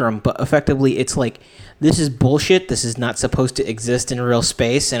spectrum, but effectively, it's like this is bullshit. This is not supposed to exist in real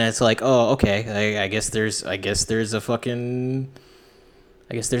space, and it's like, oh, okay, I guess there's a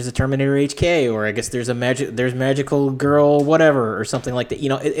Terminator HK, or I guess there's magical girl whatever or something like that.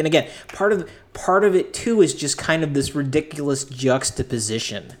 And again, part of it too is just kind of this ridiculous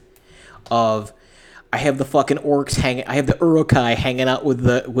juxtaposition of I have the fucking orcs I have the Uruk-hai hanging out with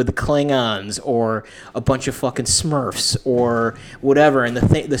the Klingons, or a bunch of fucking Smurfs or whatever. And the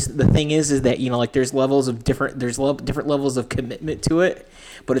thing is that like there's different levels of commitment to it,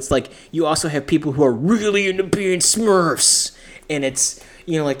 but it's like you also have people who are really into being Smurfs, and it's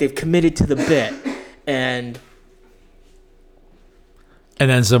like they've committed to the bit, and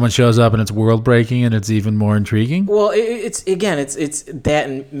then someone shows up and it's world breaking and it's even more intriguing. Well, it's that,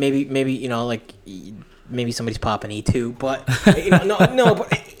 and maybe like maybe somebody's popping E2, but no,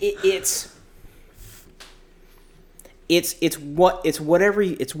 but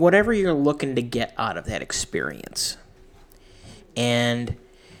it's whatever you're looking to get out of that experience, and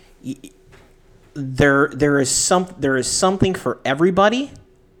there is something for everybody,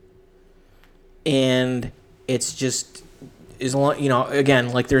 and it's just as long again,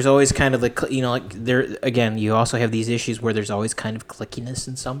 like there's always kind of like there again, you also have these issues where there's always kind of clickiness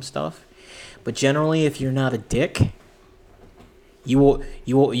in some stuff, but generally if you're not a dick, you will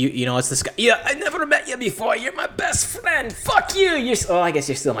it's this guy, yeah, I never met you before, you're my best friend, fuck you, I guess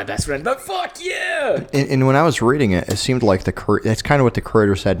you're still my best friend, but fuck you. And when I was reading it, it seemed like that's kind of what the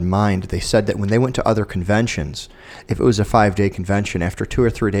creators had in mind. They said that when they went to other conventions, if it was a 5-day convention, after 2 or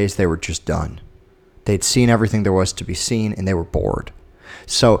 3 days they were just done. They'd seen everything there was to be seen, and they were bored.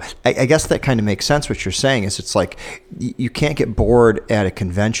 So I guess that kind of makes sense. What you're saying is it's like you can't get bored at a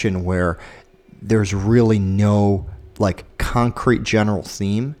convention where there's really no like concrete general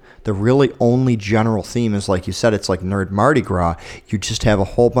theme. The really only general theme is, like you said, it's like Nerd Mardi Gras. You just have a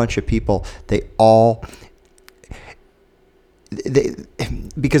whole bunch of people.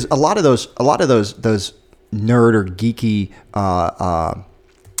 Because a lot of those nerd or geeky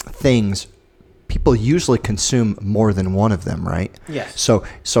things, people usually consume more than one of them, right? Yes. So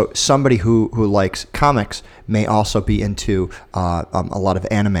somebody who likes comics may also be into a lot of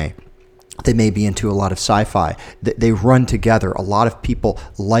anime. They may be into a lot of sci-fi. They run together. A lot of people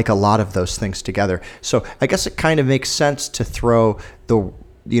like a lot of those things together. So I guess it kind of makes sense to throw the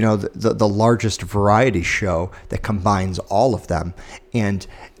largest variety show that combines all of them. And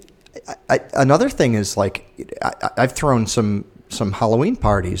another thing is, like, I've thrown some Halloween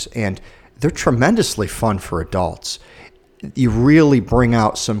parties, and they're tremendously fun for adults. You really bring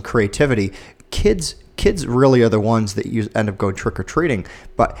out some creativity. Kids really are the ones that you end up going trick-or-treating,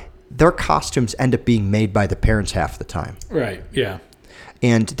 but their costumes end up being made by the parents half the time. Right, yeah.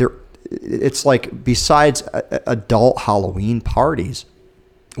 And it's like, besides adult Halloween parties,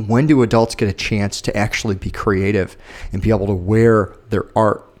 when do adults get a chance to actually be creative and be able to wear their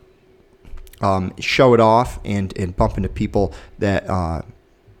art, show it off, and bump into people that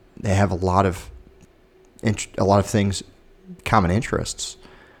they have a lot of things, common interests?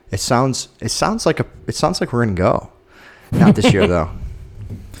 It sounds like we're gonna go. Not this year though.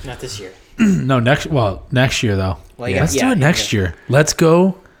 Not this year. No, next year though. Well, Let's do it next year. Let's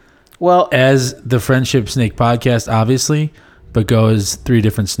go. Well, as the Friendship Snake podcast, obviously, but go as 3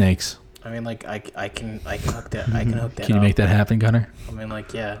 different snakes. I mean, like I can hook that. I can hook that. Can you make that happen, Gunner? I mean,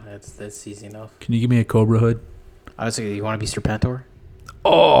 like, yeah, that's easy enough. Can you give me a Cobra hood? I was like, you want to be Serpentor?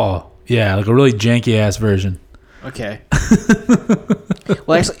 Oh, yeah, like a really janky ass version. Okay.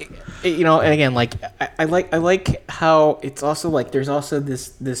 Well, actually, and again, like I like how it's also like there's also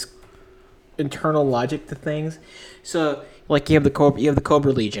this internal logic to things. So, like you have the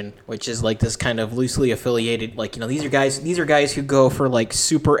Cobra Legion, which is like this kind of loosely affiliated, like these are guys who go for like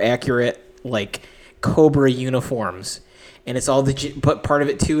super accurate like Cobra uniforms. And it's all but part of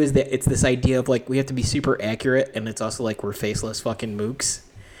it too is that it's this idea of like we have to be super accurate, and it's also like we're faceless fucking mooks.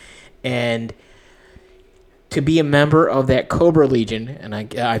 And to be a member of that Cobra Legion, and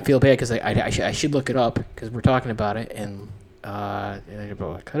I feel bad because I should look it up because we're talking about it, and I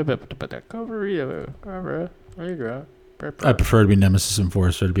prefer to be Nemesis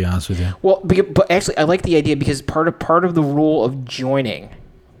Enforcer, to be honest with you. Well, but actually, I like the idea because part of the rule of joining,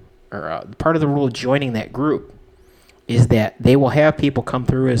 or part of the rule of joining that group, is that they will have people come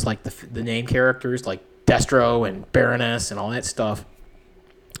through as like the name characters, like Destro and Baroness and all that stuff.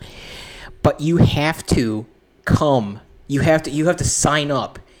 But you have to come. You have to sign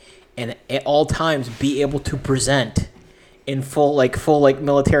up, and at all times be able to present in full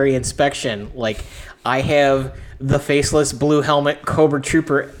military inspection. Like I have the faceless blue helmet Cobra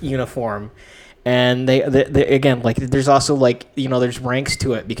Trooper uniform, and they again, like there's also like there's ranks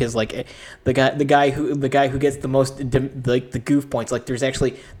to it because like the guy who gets the most like the goof points, like there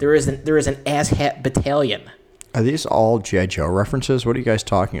is an asshat battalion. Are these all G.I. Joe references? What are you guys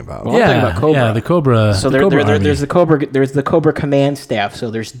talking about? Well, I'm talking about Cobra. Yeah, the Cobra. So there's the Cobra command staff.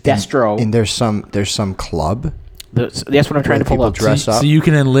 So there's Destro. And there's some club. That's what I'm trying to pull people up. dress up. So you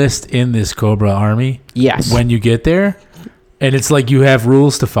can enlist in this Cobra army. Yes. When you get there, and it's like you have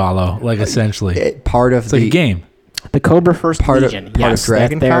rules to follow, like essentially. It's like a game. The Cobra First Legion. Part of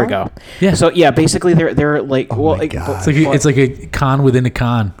Dragon there we Con? go. Yeah. So yeah, basically they're like my God. It's like a con within a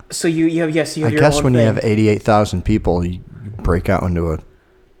con. So you have I your guess own when thing. you have 88,000 people, you break out into a.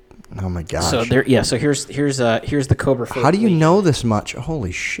 Oh my gosh. So there, yeah. So here's the Cobra First. How do you Legion. know this much?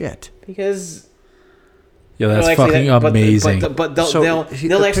 Holy shit! Because Yeah, that's fucking amazing. But they'll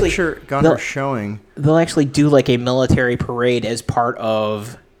the actually picture Gunner's showing. they'll actually do like a military parade as part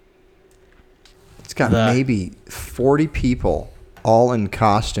of. It's got maybe 40 people, all in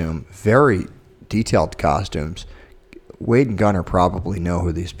costume, very detailed costumes. Wade and Gunner probably know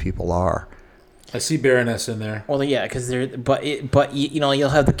who these people are. I see Baroness in there. Well, yeah, because you'll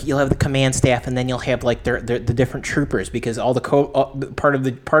have the command staff, and then you'll have like the different troopers, because all part of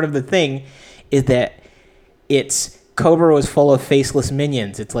the thing is that it's Cobra was full of faceless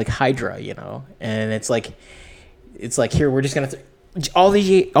minions. It's like Hydra, and it's like here we're just gonna. All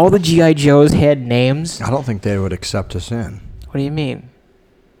the G.I. Joes had names. I don't think they would accept us in. What do you mean?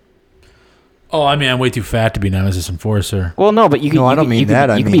 Oh, I mean, I'm way too fat to be Nemesis Enforcer. Well, no, but you can. No, I don't mean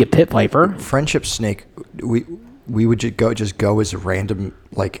that. You can be a pit viper. Friendship snake. We would just go as random,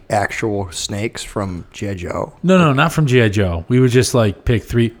 like actual snakes from G.I. Joe. No, not from G.I. Joe. We would just like pick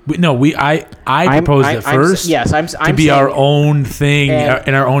three. I proposed it first. I'm to be saying, our own thing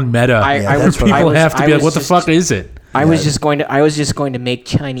in our own meta. People have to be like, what the fuck is it? I was just going to make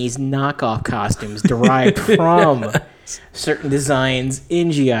Chinese knockoff costumes derived from certain designs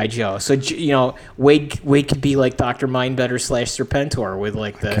in G.I. Joe. So Wade could be like Dr. Mindbender / Serpentor with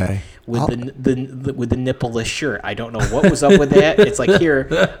like the with the nippleless shirt. I don't know what was up with that. It's like,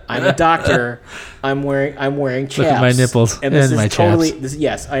 here, I'm a doctor. I'm wearing chaps. Look at my nipples and this and is my totally chaps.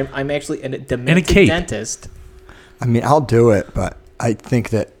 yes. I'm actually a demented cape. dentist. I mean, I'll do it, but I think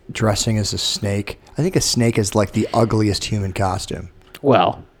that dressing as a snake. I think a snake is like the ugliest human costume.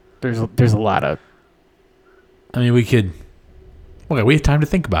 Well, there's a lot of. I mean, we could. Okay, we have time to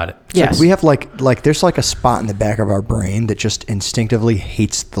think about it. Yes, we have like there's like a spot in the back of our brain that just instinctively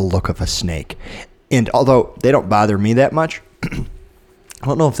hates the look of a snake, and although they don't bother me that much, I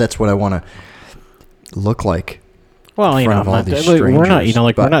don't know if that's what I want to look like. Well, in front of all these we're not,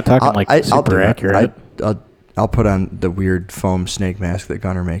 strangers. we're not talking super accurate. I'll put on the weird foam snake mask that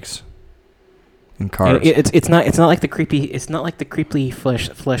Gunner makes in cars. It's not like the creepy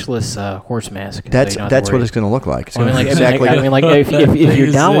fleshless horse mask. That's what it's going to look like. It's gonna exactly. If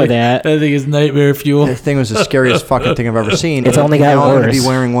you're down with that, I think it's nightmare fuel. The thing was the scariest fucking thing I've ever seen. It's only got worse. I'm going to worse. be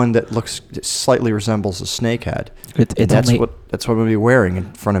wearing one that slightly resembles a snake head. That's what I'm going to be wearing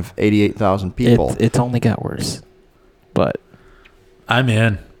in front of 88,000 people. It's only got worse. But I'm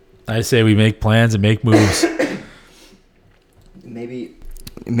in. I say we make plans and make moves.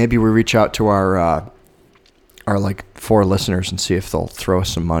 Maybe we reach out to our like 4 listeners and see if they'll throw us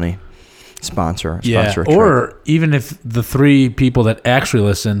some money. sponsor Yeah, a trip. or even if the 3 people that actually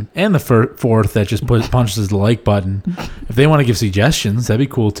listen and the 4th that just punches the like button, if they want to give suggestions, that'd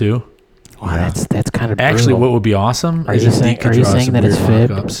be cool too. Wow, that's kind of Actually, brutal. what would be awesome Are is you if saying- Deke could are you draw saying some that it's weird fib?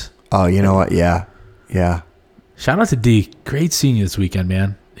 mock-ups. Oh, you know what? Yeah. Shout out to Deke. Great seeing you this weekend,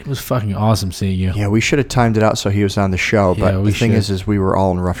 man. It was fucking awesome seeing you. Yeah, we should have timed it out so he was on the show. Yeah, But we the thing should. is we were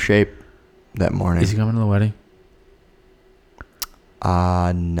all in rough shape that morning. Is he coming to the wedding?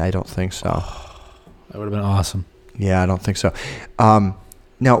 I don't think so. That would have been awesome. Yeah, I don't think so.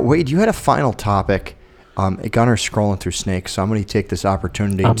 Now, Wade, you had a final topic. Gunner's scrolling through Snakes, so I'm going to take this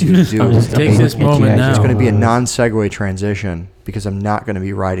opportunity to do. Take this moment now. It's going to be a non-segue transition because I'm not going to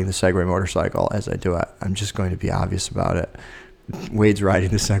be riding the Segway motorcycle as I do it. I'm just going to be obvious about it. Wade's riding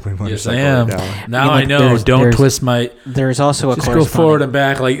the Segway motorcycle. Yes, I am. Right Now You know, I know. there's- Don't there's- twist my. There's also a Just go forward and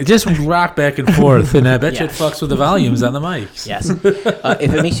back. Like just rock back and forth, and I bet you it Yes. fucks with the volumes on the mics. Yes. If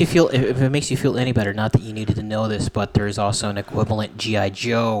it makes you feel, if it makes you feel any better, not that you needed to know this, but there's also an equivalent GI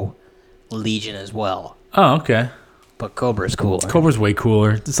Joe Legion as well. Oh, okay. But Cobra's cooler. Cobra's way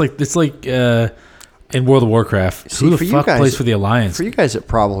cooler. It's like in World of Warcraft. See, Who the for you fuck guys- plays for the Alliance? For you guys, it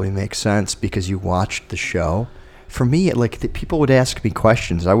probably makes sense because you watched the show. For me, people would ask me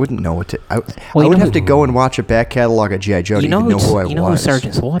questions. I wouldn't know what to. I you would know have to go and watch a back catalog of GI Joe to even know who I you know was. who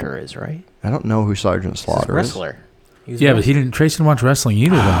Sergeant Slaughter is, right? I don't know who Sergeant He's a Slaughter is. wrestler. He was Yeah, a but he didn't. Trace didn't watch wrestling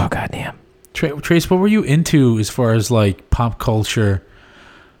either. Oh Though. goddamn! Trace, what were you into as far as like pop culture?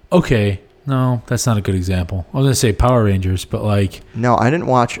 Okay, no, that's not a good example. I was gonna say Power Rangers, but like, No, I didn't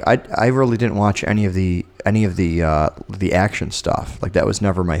watch. I really didn't watch any of the action stuff. Like that was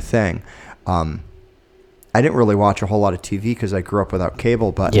never my thing. I didn't really watch a whole lot of TV because I grew up without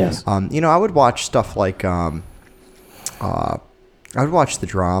cable. But Yes. I would watch stuff like I would watch the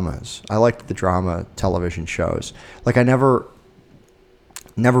dramas. I liked the drama television shows. Like I never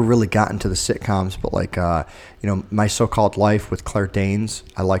really got into the sitcoms, but like My So-Called Life with Claire Danes,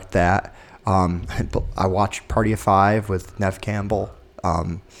 I liked that. I watched Party of Five with Nev Campbell,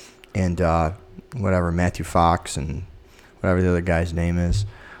 and Matthew Fox and whatever the other guy's name is.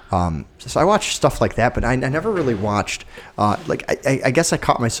 So I watched stuff like that, but I never really watched. I guess I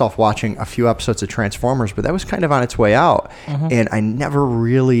caught myself watching a few episodes of Transformers, but that was kind of on its way out, and I never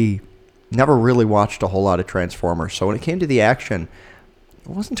really watched a whole lot of Transformers. So when it came to the action, it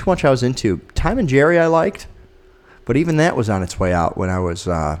wasn't too much I was into. Tom and Jerry I liked, but even that was on its way out when I was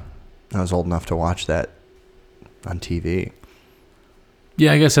old enough to watch that on TV.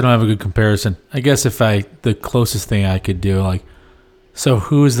 yeah, I guess I don't have a good comparison. I guess the closest thing I could do, like, so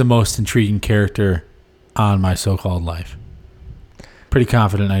who is the most intriguing character on My So-Called Life? Pretty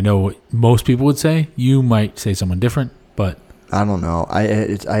confident I know what most people would say. You might say someone different, but I don't know. I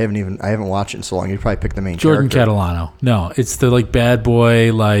haven't watched it in so long. You'd probably pick the main Jordan character. Catalano. No, it's the like bad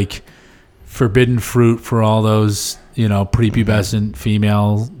boy, like forbidden fruit for all those, prepubescent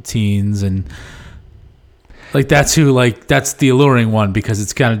female teens, and like that's the alluring one because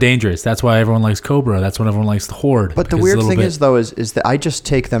it's kind of dangerous. That's why everyone likes Cobra. That's why everyone likes the Horde. But the because weird it's a thing little is though is that I just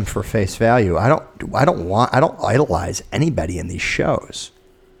take them for face value. I don't idolize anybody in these shows.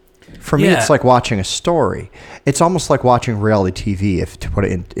 For me, Yeah. it's like watching a story. It's almost like watching reality TV, if to put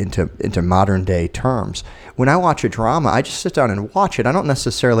it into modern day terms. When I watch a drama, I just sit down and watch it. I don't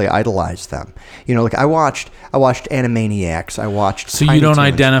necessarily idolize them. Like I watched Animaniacs. I watched. So Tiny you don't Toons.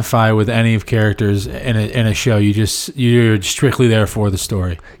 identify with any of characters in a show. You're strictly there for the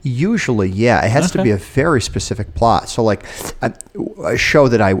story. Usually, yeah, it has to Okay. be a very specific plot. So, like a show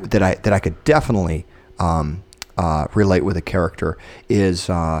that I could definitely relate with a character is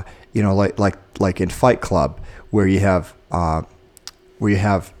like in Fight Club, where you have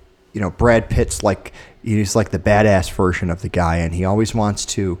Brad Pitt's like he's like the badass version of the guy, and he always wants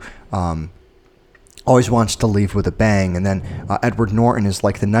to leave with a bang. And then Edward Norton is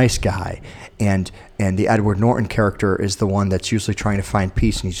like the nice guy, and the Edward Norton character is the one that's usually trying to find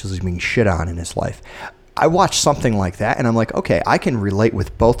peace, and he's usually being shit on in his life. I watch something like that, and I'm like, okay, I can relate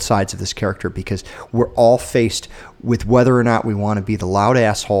with both sides of this character because we're all faced with whether or not we want to be the loud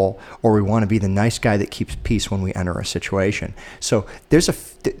asshole or we want to be the nice guy that keeps peace when we enter a situation. So there's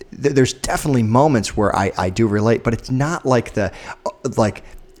definitely moments where I do relate, but it's not like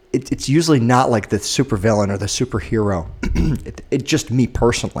it's usually not like the supervillain or the superhero. It's just me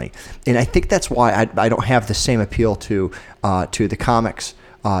personally, and I think that's why I don't have the same appeal to the comics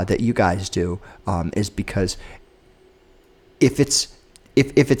that you guys do, is because if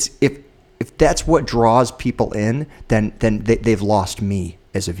that's what draws people in, then they've lost me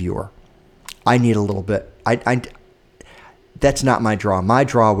as a viewer. I need a little bit. That's not my draw. My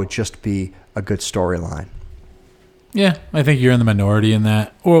draw would just be a good storyline. Yeah, I think you're in the minority in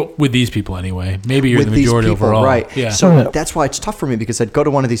that, or with these people anyway. Maybe you're with the majority these people, overall. right? Yeah. So that's why it's tough for me, because I'd go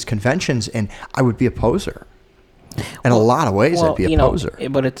to one of these conventions and I would be a poser. In a lot of ways, I'd be a poser.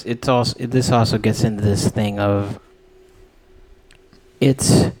 But it's also, this also gets into this thing of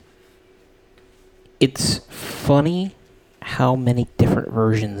it's funny how many different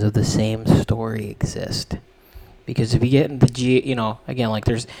versions of the same story exist. Because if you get into again, like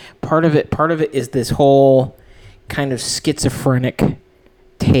there's part of it is this whole kind of schizophrenic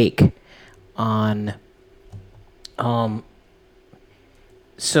take on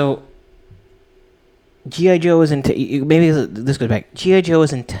so G.I. Joe is maybe this goes back. G.I. Joe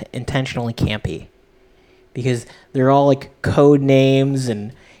is intentionally campy because they're all like code names,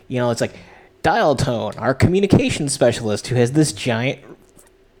 and it's like Dial Tone, our communications specialist, who has this giant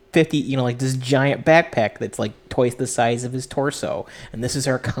 50, like this giant backpack that's like twice the size of his torso, and this is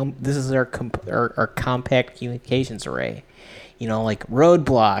our compact communications array, like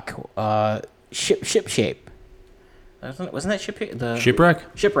Roadblock, ship shape. Wasn't that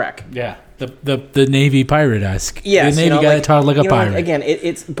Shipwreck? Shipwreck. Yeah, the Navy pirate-esque. Yes, the Navy guy that talked like a pirate. Again,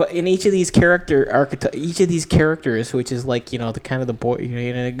 it's but in each of these each of these characters, which is like the kind of the boy,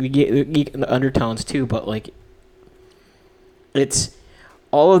 we get the undertones too, but like it's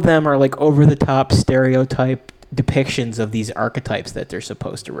all of them are like over the top stereotype depictions of these archetypes that they're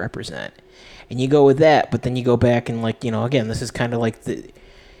supposed to represent, and you go with that, but then you go back and like again, this is kind of like the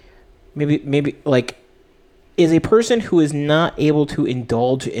maybe like. Is a person who is not able to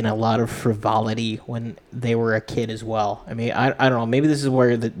indulge in a lot of frivolity when they were a kid as well. I mean, I don't know. Maybe this is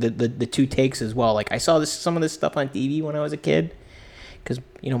where the two takes as well. Like I saw some of this stuff on TV when I was a kid, because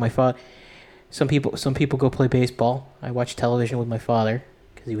my father. Some people go play baseball. I watch television with my father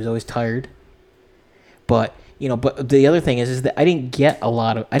because he was always tired. But but the other thing is that I didn't get a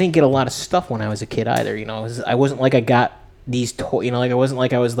lot of stuff when I was a kid either. I wasn't like I got these toys, like I wasn't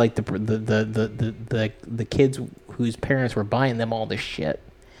like I was like the kids whose parents were buying them all this shit.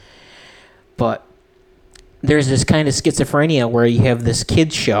 But there's this kind of schizophrenia where you have this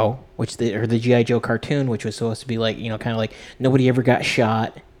kids show, or the G.I. Joe cartoon, which was supposed to be like kind of like nobody ever got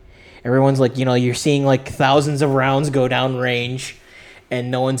shot. Everyone's like you're seeing like thousands of rounds go down range, and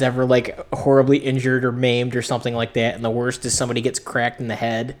no one's ever like horribly injured or maimed or something like that. And the worst is somebody gets cracked in the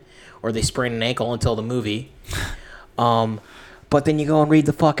head, or they sprain an ankle until the movie. But then you go and read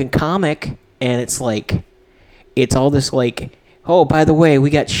the fucking comic, and it's like, it's all this like, oh, by the way,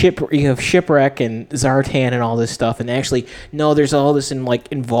 you have Shipwreck and Zartan and all this stuff, and actually, no, there's all this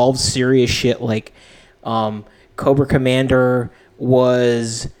involved serious shit, like, Cobra Commander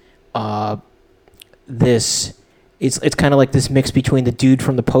was, this, it's kind of like this mix between the dude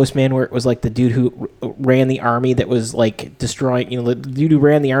from the Postman, where it was like the dude who ran the army that was like destroying, the dude who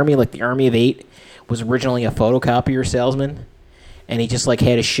ran the army, like the Army of Eight, was originally a photocopier salesman, and he just like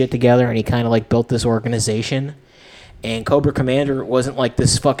had his shit together, and he kind of like built this organization. And Cobra Commander wasn't like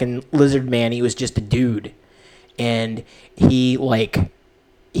this fucking lizard man, he was just a dude, and he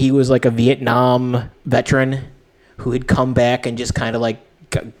was like a Vietnam veteran who had come back and just kind of like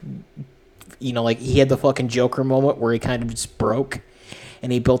like he had the fucking Joker moment where he kind of just broke,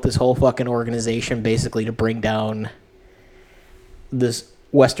 and he built this whole fucking organization basically to bring down this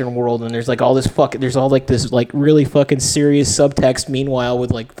Western world. And there's like all this there's all like this like really fucking serious subtext meanwhile with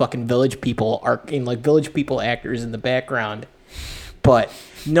like fucking village people actors in the background. But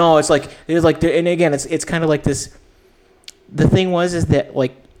no, it's like and again it's kind of like this. The thing is that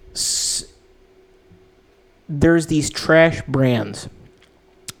like there's these trash brands,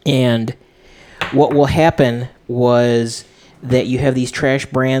 and what will happen was that you have these trash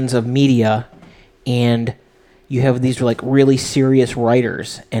brands of media, and you have these like really serious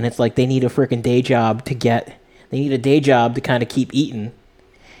writers, and it's like they need a freaking day job to kind of keep eating.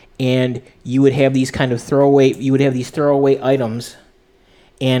 And you would have these kind of throwaway items,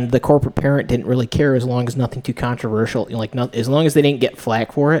 and the corporate parent didn't really care as long as nothing too controversial, as long as they didn't get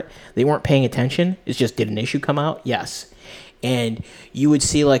flack for it, they weren't paying attention. It's just, did an issue come out? Yes. And you would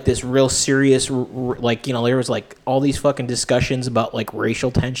see like this real serious, like, there was like all these fucking discussions about like racial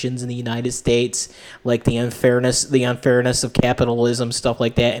tensions in the United States, like the unfairness of capitalism, stuff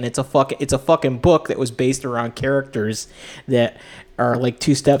like that. And it's a fucking book that was based around characters that are like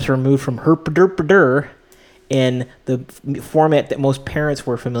two steps removed from herpaderpader in the format that most parents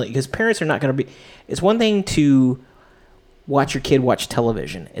were familiar, because parents are not going to be. It's one thing to watch your kid watch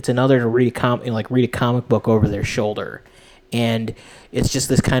television. It's another to read a comic book over their shoulder. And it's just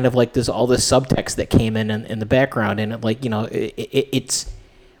this kind of like all this subtext that came in the background, and it's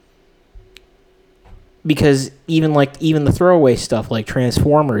because even the throwaway stuff like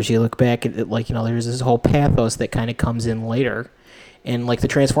Transformers, you look back at it, like, you know, there's this whole pathos that kind of comes in later, and like the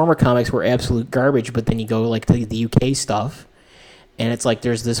Transformer comics were absolute garbage, but then you go like to the UK stuff, and it's like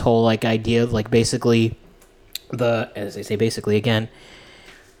there's this whole like idea of like basically as they say basically again,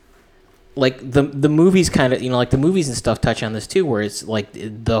 like the movies kind of, you know, like the movies and stuff touch on this too, where it's like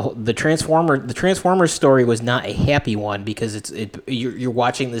the Transformers story was not a happy one, because you're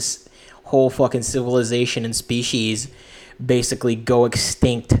watching this whole fucking civilization and species basically go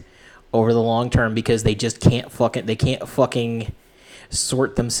extinct over the long term because they just can't fucking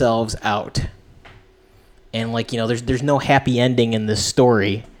sort themselves out. And like, you know, there's no happy ending in this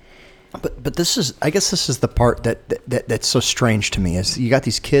story. But this is, I guess this is the part that's so strange to me, is you got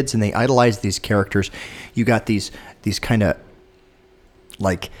these kids and they idolize these characters. You got these kind of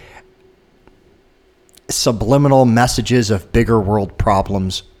like subliminal messages of bigger world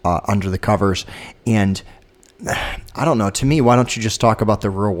problems under the covers, and I don't know. To me, why don't you just talk about the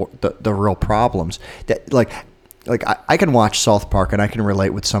real problems? That like I can watch South Park and I can relate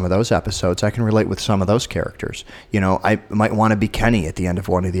with some of those episodes. I can relate with some of those characters. You know, I might want to be Kenny at the end of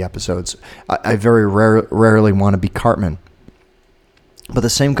one of the episodes. I very rarely want to be Cartman. But the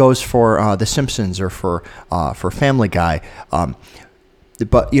same goes for The Simpsons or for Family Guy.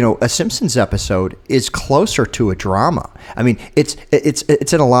 But you know, a Simpsons episode is closer to a drama. I mean, it's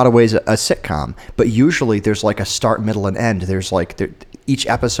in a lot of ways a sitcom, but usually there's like a start, middle, and end. There's like each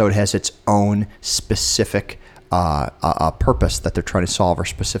episode has its own specific a purpose that they're trying to solve, or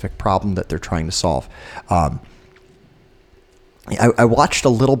specific problem that they're trying to solve. I watched a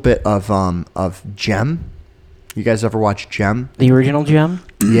little bit of Gem. You guys ever watch Gem? The original Gem?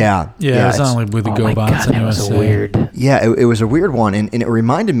 Yeah. Yeah, it's not like with the GoBots. God, that was so weird. Yeah, it was a weird one, and it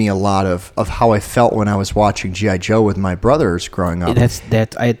reminded me a lot of how I felt when I was watching G.I. Joe with my brothers growing up.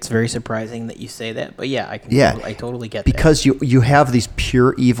 It's very surprising that you say that, but yeah, I totally get that. Because you have these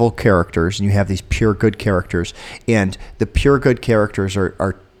pure evil characters, and you have these pure good characters, and the pure good characters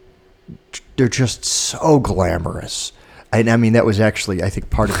are they're just so glamorous. And I mean, that was actually, I think,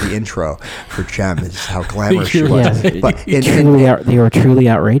 part of the intro for Gem, is how glamorous she was. Yeah, but they were truly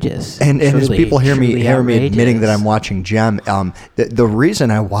outrageous. And as people hear me admitting that I'm outrageous. watching Gem, the reason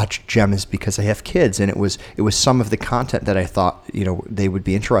I watched Gem is because I have kids, and it was some of the content that I thought, you know, they would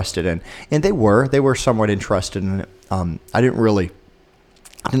be interested in, and they were somewhat interested in it. I didn't really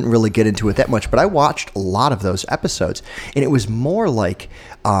get into it that much, but I watched a lot of those episodes, and it was more like.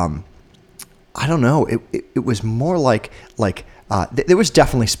 I don't know. It was more like there was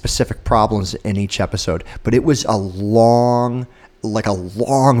definitely specific problems in each episode, but it was a long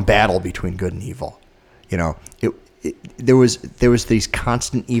battle between good and evil. You know, there was these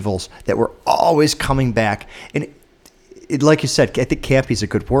constant evils that were always coming back, and like you said, I think campy is a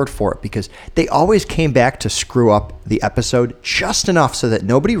good word for it, because they always came back to screw up the episode just enough so that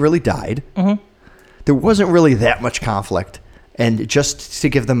nobody really died. Mm-hmm. There wasn't really that much conflict. And just to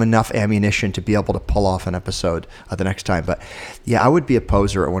give them enough ammunition to be able to pull off an episode the next time. But yeah, I would be a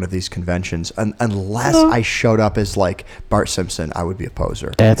poser at one of these conventions, unless I showed up as like Bart Simpson. I would be a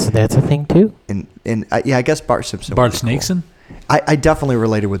poser. That's a thing too. And yeah, I guess Bart Simpson. Bart Snakeson. Cool. I definitely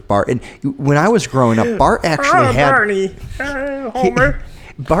related with Bart. And when I was growing up, Bart actually had Barney, Homer.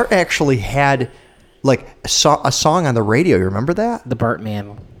 Bart actually had like a song on the radio. You remember that? The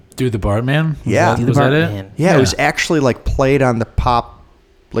Bartman. Dude, the Bartman? Yeah. Was that it? Bartman. Yeah, it was actually like played on the pop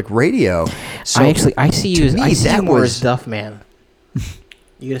like radio. So I see you more as was Duff Man.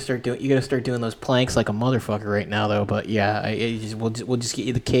 You gotta start doing those planks like a motherfucker right now, though. But yeah, we'll just get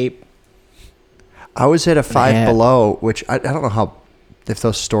you the cape. I was at a Five Below, which I don't know if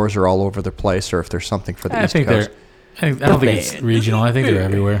those stores are all over the place or if there's something for the East Coast. I don't think it's regional. I think they're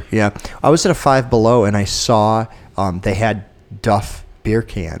everywhere. Yeah, I was at a Five Below and I saw they had Duff beer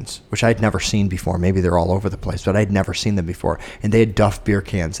cans, which I'd never seen before. Maybe they're all over the place, but I'd never seen them before. And they had Duff beer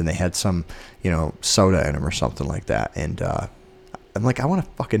cans, and they had some, soda in them or something like that. And I'm like, I want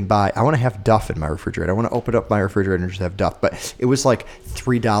to have Duff in my refrigerator. I want to open up my refrigerator and just have Duff. But it was like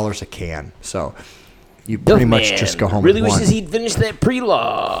 $3 a can, so you pretty much just go home. Really with wishes one. he'd finished that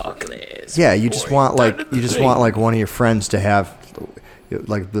pre-log. Yeah, you just want like one of your friends to have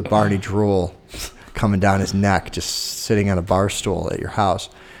like the Barney drool coming down his neck, just sitting on a bar stool at your house.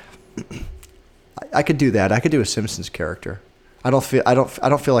 I could do that. I could do a Simpsons character. I don't feel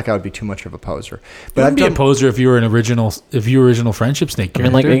like I would be too much of a poser. But I'd be a poser if you were original Friendship Snake character. I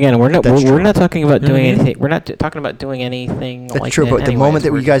mean, like, again, we're not talking about doing anything. We're not talking about doing anything. That's like true. that But the moment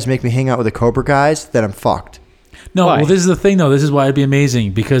that you guys make me hang out with the Cobra guys, then I'm fucked. No, Why? well, this is the thing though. This is why it'd be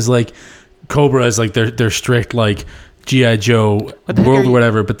amazing, because like Cobra is like they're strict, like G.I. Joe What the heck World are or you-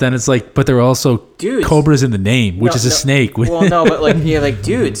 whatever, but then it's like, but there are also Dudes. cobras in the name, which is a snake. Well, no, but like, yeah, like,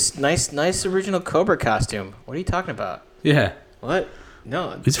 dudes, nice original Cobra costume. What are you talking about? Yeah. What?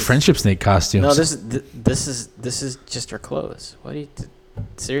 No, These are friendship snake costumes. no. This is just our clothes. What do you?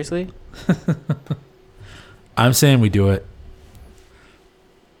 Seriously? I'm saying we do it.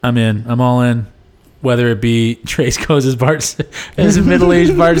 I'm in. I'm all in. Whether it be Trace goes as Bart, as a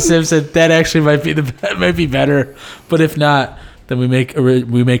middle-aged Bart Simpson, that actually might be better. But if not, then we make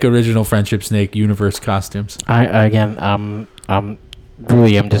original Friendship Snake universe costumes. I'm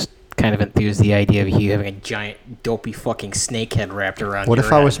just kind of enthused the idea of you having a giant dopey fucking snake head wrapped around. What your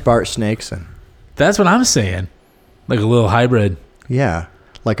if I head. was Bart Snakeson? That's what I'm saying. Like a little hybrid. Yeah,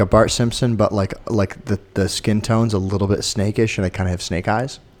 like a Bart Simpson, but like the skin tone's a little bit snakish, and I kind of have snake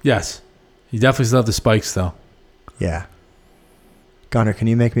eyes. Yes. You definitely still have the spikes though. Yeah. Gunnar, can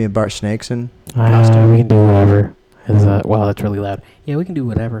you make me a Bart Snakeson We costume? can do whatever. Wow, that's really loud. Yeah, we can do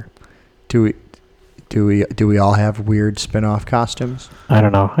whatever. Do we all have weird spin-off costumes? I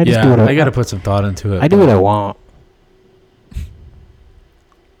don't know. I just Yeah, do what I got to put some thought into it. I do what I want.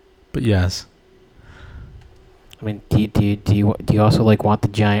 But yes. I mean, do you also like want the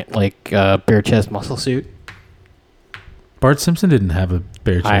giant like bare chest muscle suit? Bart Simpson didn't have a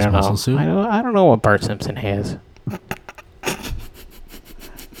bare I chest don't muscle know. suit. I don't know what Bart Simpson has.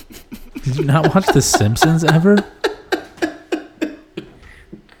 Did you not watch The Simpsons ever?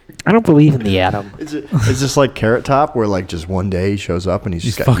 I don't believe in the atom. Is this like Carrot Top, where like just one day he shows up and he's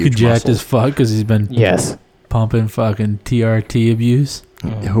He's just got fucking huge jacked muscles? as fuck because he's been Yes. pumping fucking TRT abuse.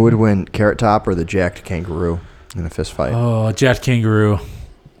 Who would win, Carrot Top or the jacked kangaroo in a fist fight? Oh, jacked kangaroo.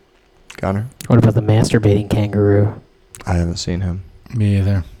 Gunnar? What about the masturbating kangaroo? I haven't seen him. Me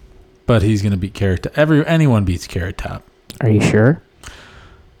either. But he's gonna beat Carrot Top. Anyone beats Carrot Top. Are you sure?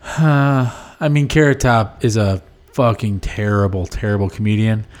 I mean, Carrot Top is a fucking terrible, terrible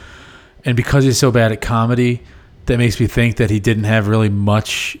comedian. And because he's so bad at comedy, that makes me think that he didn't have really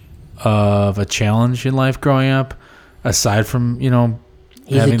much of a challenge in life growing up, aside from,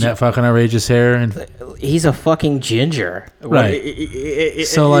 having that fucking outrageous hair. And He's a fucking ginger. Right.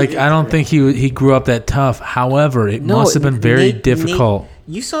 So, like, I don't think he grew up that tough. However, it must have been very difficult.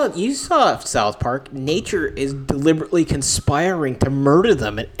 You saw South Park. Nature is deliberately conspiring to murder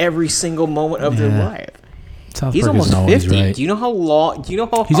them at every single moment of their life. South He's Park almost isn't always 50. right. Do you know how long? Do you know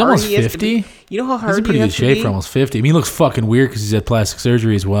how He's hard almost he has to be? 50? You know how He's hard in pretty he good has to shape be? for almost 50. I mean, he looks fucking weird because he's had plastic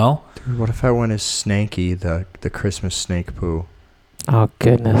surgery as well. Dude, what if I went as Snakey, the Christmas snake poo? Oh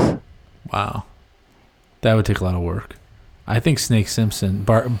goodness. Wow. That would take a lot of work. I think Snake Simpson,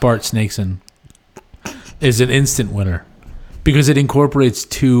 Bart Snakeson, is an instant winner because it incorporates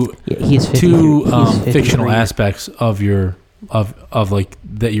two He's 53. two He's 53. fictional aspects of your of like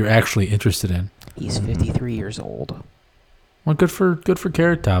that you're actually interested in. He's 53 years old. Well, good for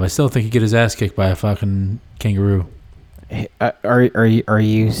Carrot Top. I still think he'd get his ass kicked by a fucking kangaroo. Hey, Are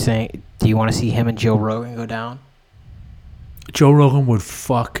you saying? Do you want to see him and Joe Rogan go down? Joe Rogan would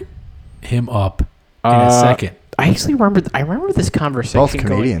fuck him up in a second. I actually remember this conversation. Both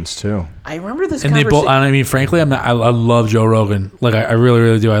comedians, too. I remember this And they conversation. both. I mean, frankly, I love Joe Rogan. Like, I really,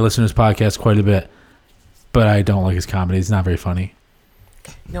 really do. I listen to his podcast quite a bit, but I don't like his comedy. It's not very funny.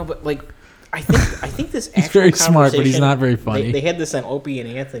 No, but like, I think this. He's actual very smart, but he's conversation- not very funny. They had this on Opie and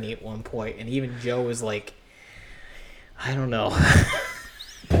Anthony at one point, and even Joe was like, I don't know.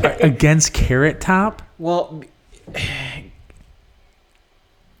 Against Carrot Top. Well,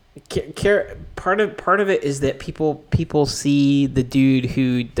 part of it is that people see the dude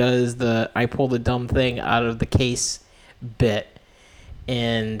who does the I pull the dumb thing out of the case bit,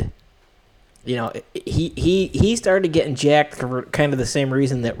 and he started getting jacked for kind of the same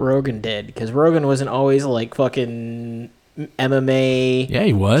reason that Rogan did, because Rogan wasn't always like fucking MMA. Yeah,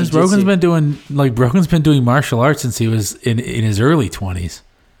 he was. Jiu-jitsu. Rogan's been doing martial arts since he was in his early 20s.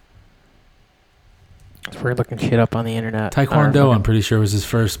 We're looking shit up on the internet. Taekwondo, I'm pretty sure, was his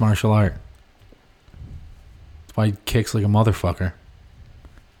first martial art. That's why he kicks like a motherfucker.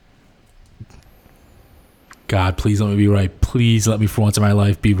 God, please let me be right. Please let me, for once in my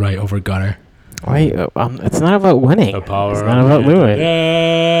life, be right over Gunner. Wait, it's not about winning. It's not about losing.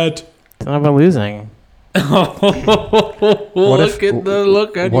 It's not about losing.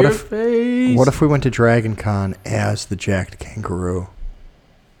 Look at what your if- face. What if we went to Dragon Con as the jacked kangaroo?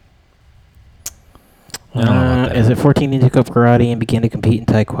 I don't know about that. Is it 14 Ninja Cup Karate and began to compete in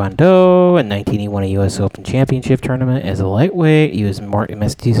Taekwondo. In 19, he won a U.S. Open Championship tournament as a lightweight. He was in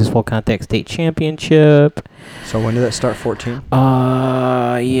Massachusetts Full Contact State Championship. So when did that start, 14?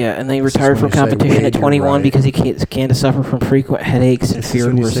 Yeah, and then he This is retired when from you say competition at wager 21 right. because he began to suffer from frequent headaches and This is feared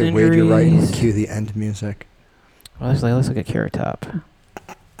when you worse say wager right and injuries. cue the end music. Well, let's look at Carrot Top.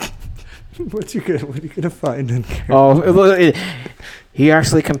 What are you gonna find in Carrot? Oh, look, he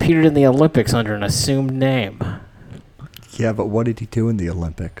actually competed in the Olympics under an assumed name. Yeah, but what did he do in the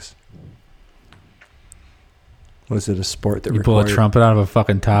Olympics? Was it a sport that You pull a trumpet out of a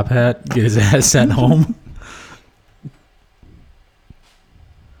fucking top hat, get his ass sent home.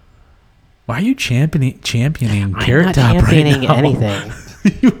 Why are you championing Carrot I'm not Top championing right now? anything.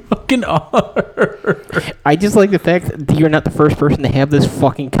 You fucking are. I just like the fact that you're not the first person to have this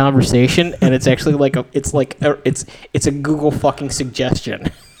fucking conversation, and it's actually it's a Google fucking suggestion.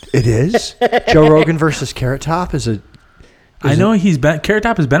 It is? Joe Rogan versus Carrot Top is a... I know Carrot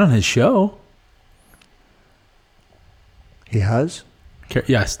Top has been on his show. He has?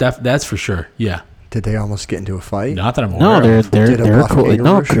 Yes, that's for sure. Yeah. Did they almost get into a fight? Not that I'm No, aware of. Did a they're Buff cool.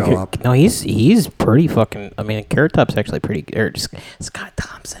 Kangaroo show up? No, he's pretty fucking. I mean, Carrot Top's actually pretty. Or Scott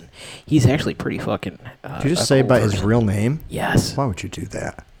Thompson, he's actually pretty fucking. Did you just say by his real name? Yes. Why would you do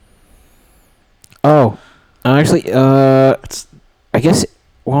that? Oh, actually, I guess.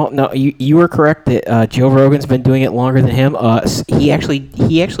 Well, no, you were correct that Joe Rogan's been doing it longer than him. He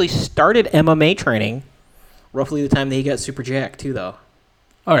actually started MMA training, roughly the time that he got super jacked too, though.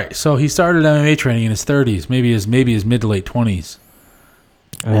 All right, so he started MMA training in his 30s, maybe his mid to late 20s.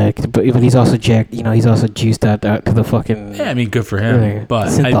 But he's also jacked. You know, he's also juiced out to the fucking. Yeah, I mean, good for him. But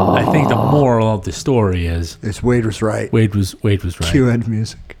I think the moral of the story is Wade was right. Wade was right. Cue end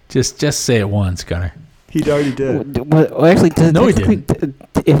music. Just say it once, Gunnar. He already did. Well, actually, No, he didn't.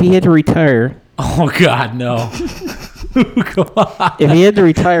 If he had to retire, Oh God, no! Come on. if he had to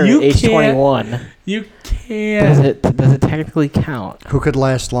retire You at age can't- 21, You can't. does it technically count? Who could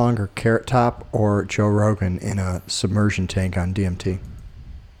last longer, Carrot Top or Joe Rogan in a submersion tank on DMT?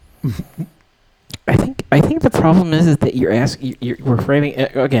 I think the problem is that we're framing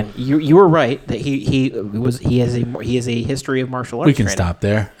again. You were right that he has a history of martial arts. We can training. stop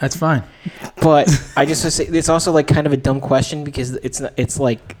there. That's fine. But I just want to say it's also like kind of a dumb question because it's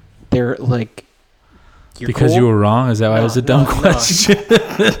like they're like you're Because cool? you were wrong. Is that why it was a dumb no. question?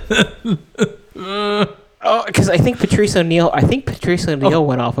 Oh, because I think Patrice O'Neal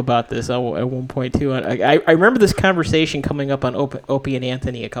went off about this at one point too. I remember this conversation coming up on Opie and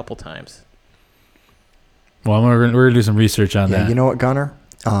Anthony a couple times. Well, we're gonna do some research on that. You know what, Gunnar?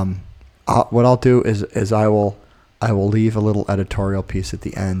 What I'll do is I will leave a little editorial piece at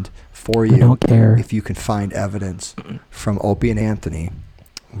the end for you. I don't care. If you can find evidence from Opie and Anthony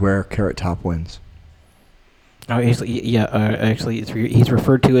where Carrot Top wins. Oh, actually, he's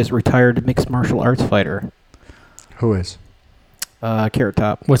referred to as retired mixed martial arts fighter. Who is? Carrot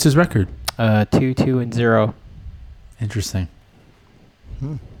Top. What's his record? 2-2-0. Interesting.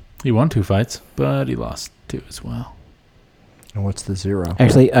 He won 2 fights, but he lost 2 as well. And what's the 0?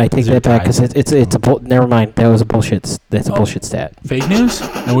 Actually, I take Is it that back tied? because it's a never mind. That was a bullshit. That's a bullshit stat. Fake news?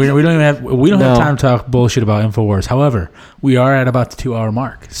 And we don't even have have time to talk bullshit about InfoWars. However, we are at about the 2-hour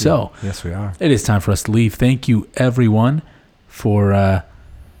mark, so Yes, we are. it is time for us to leave. Thank you, everyone, for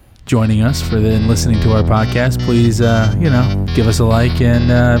joining us and listening to our podcast. Please, give us a like and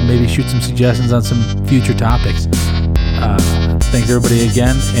maybe shoot some suggestions on some future topics. Thanks, everybody,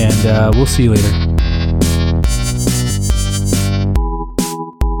 again, and we'll see you later.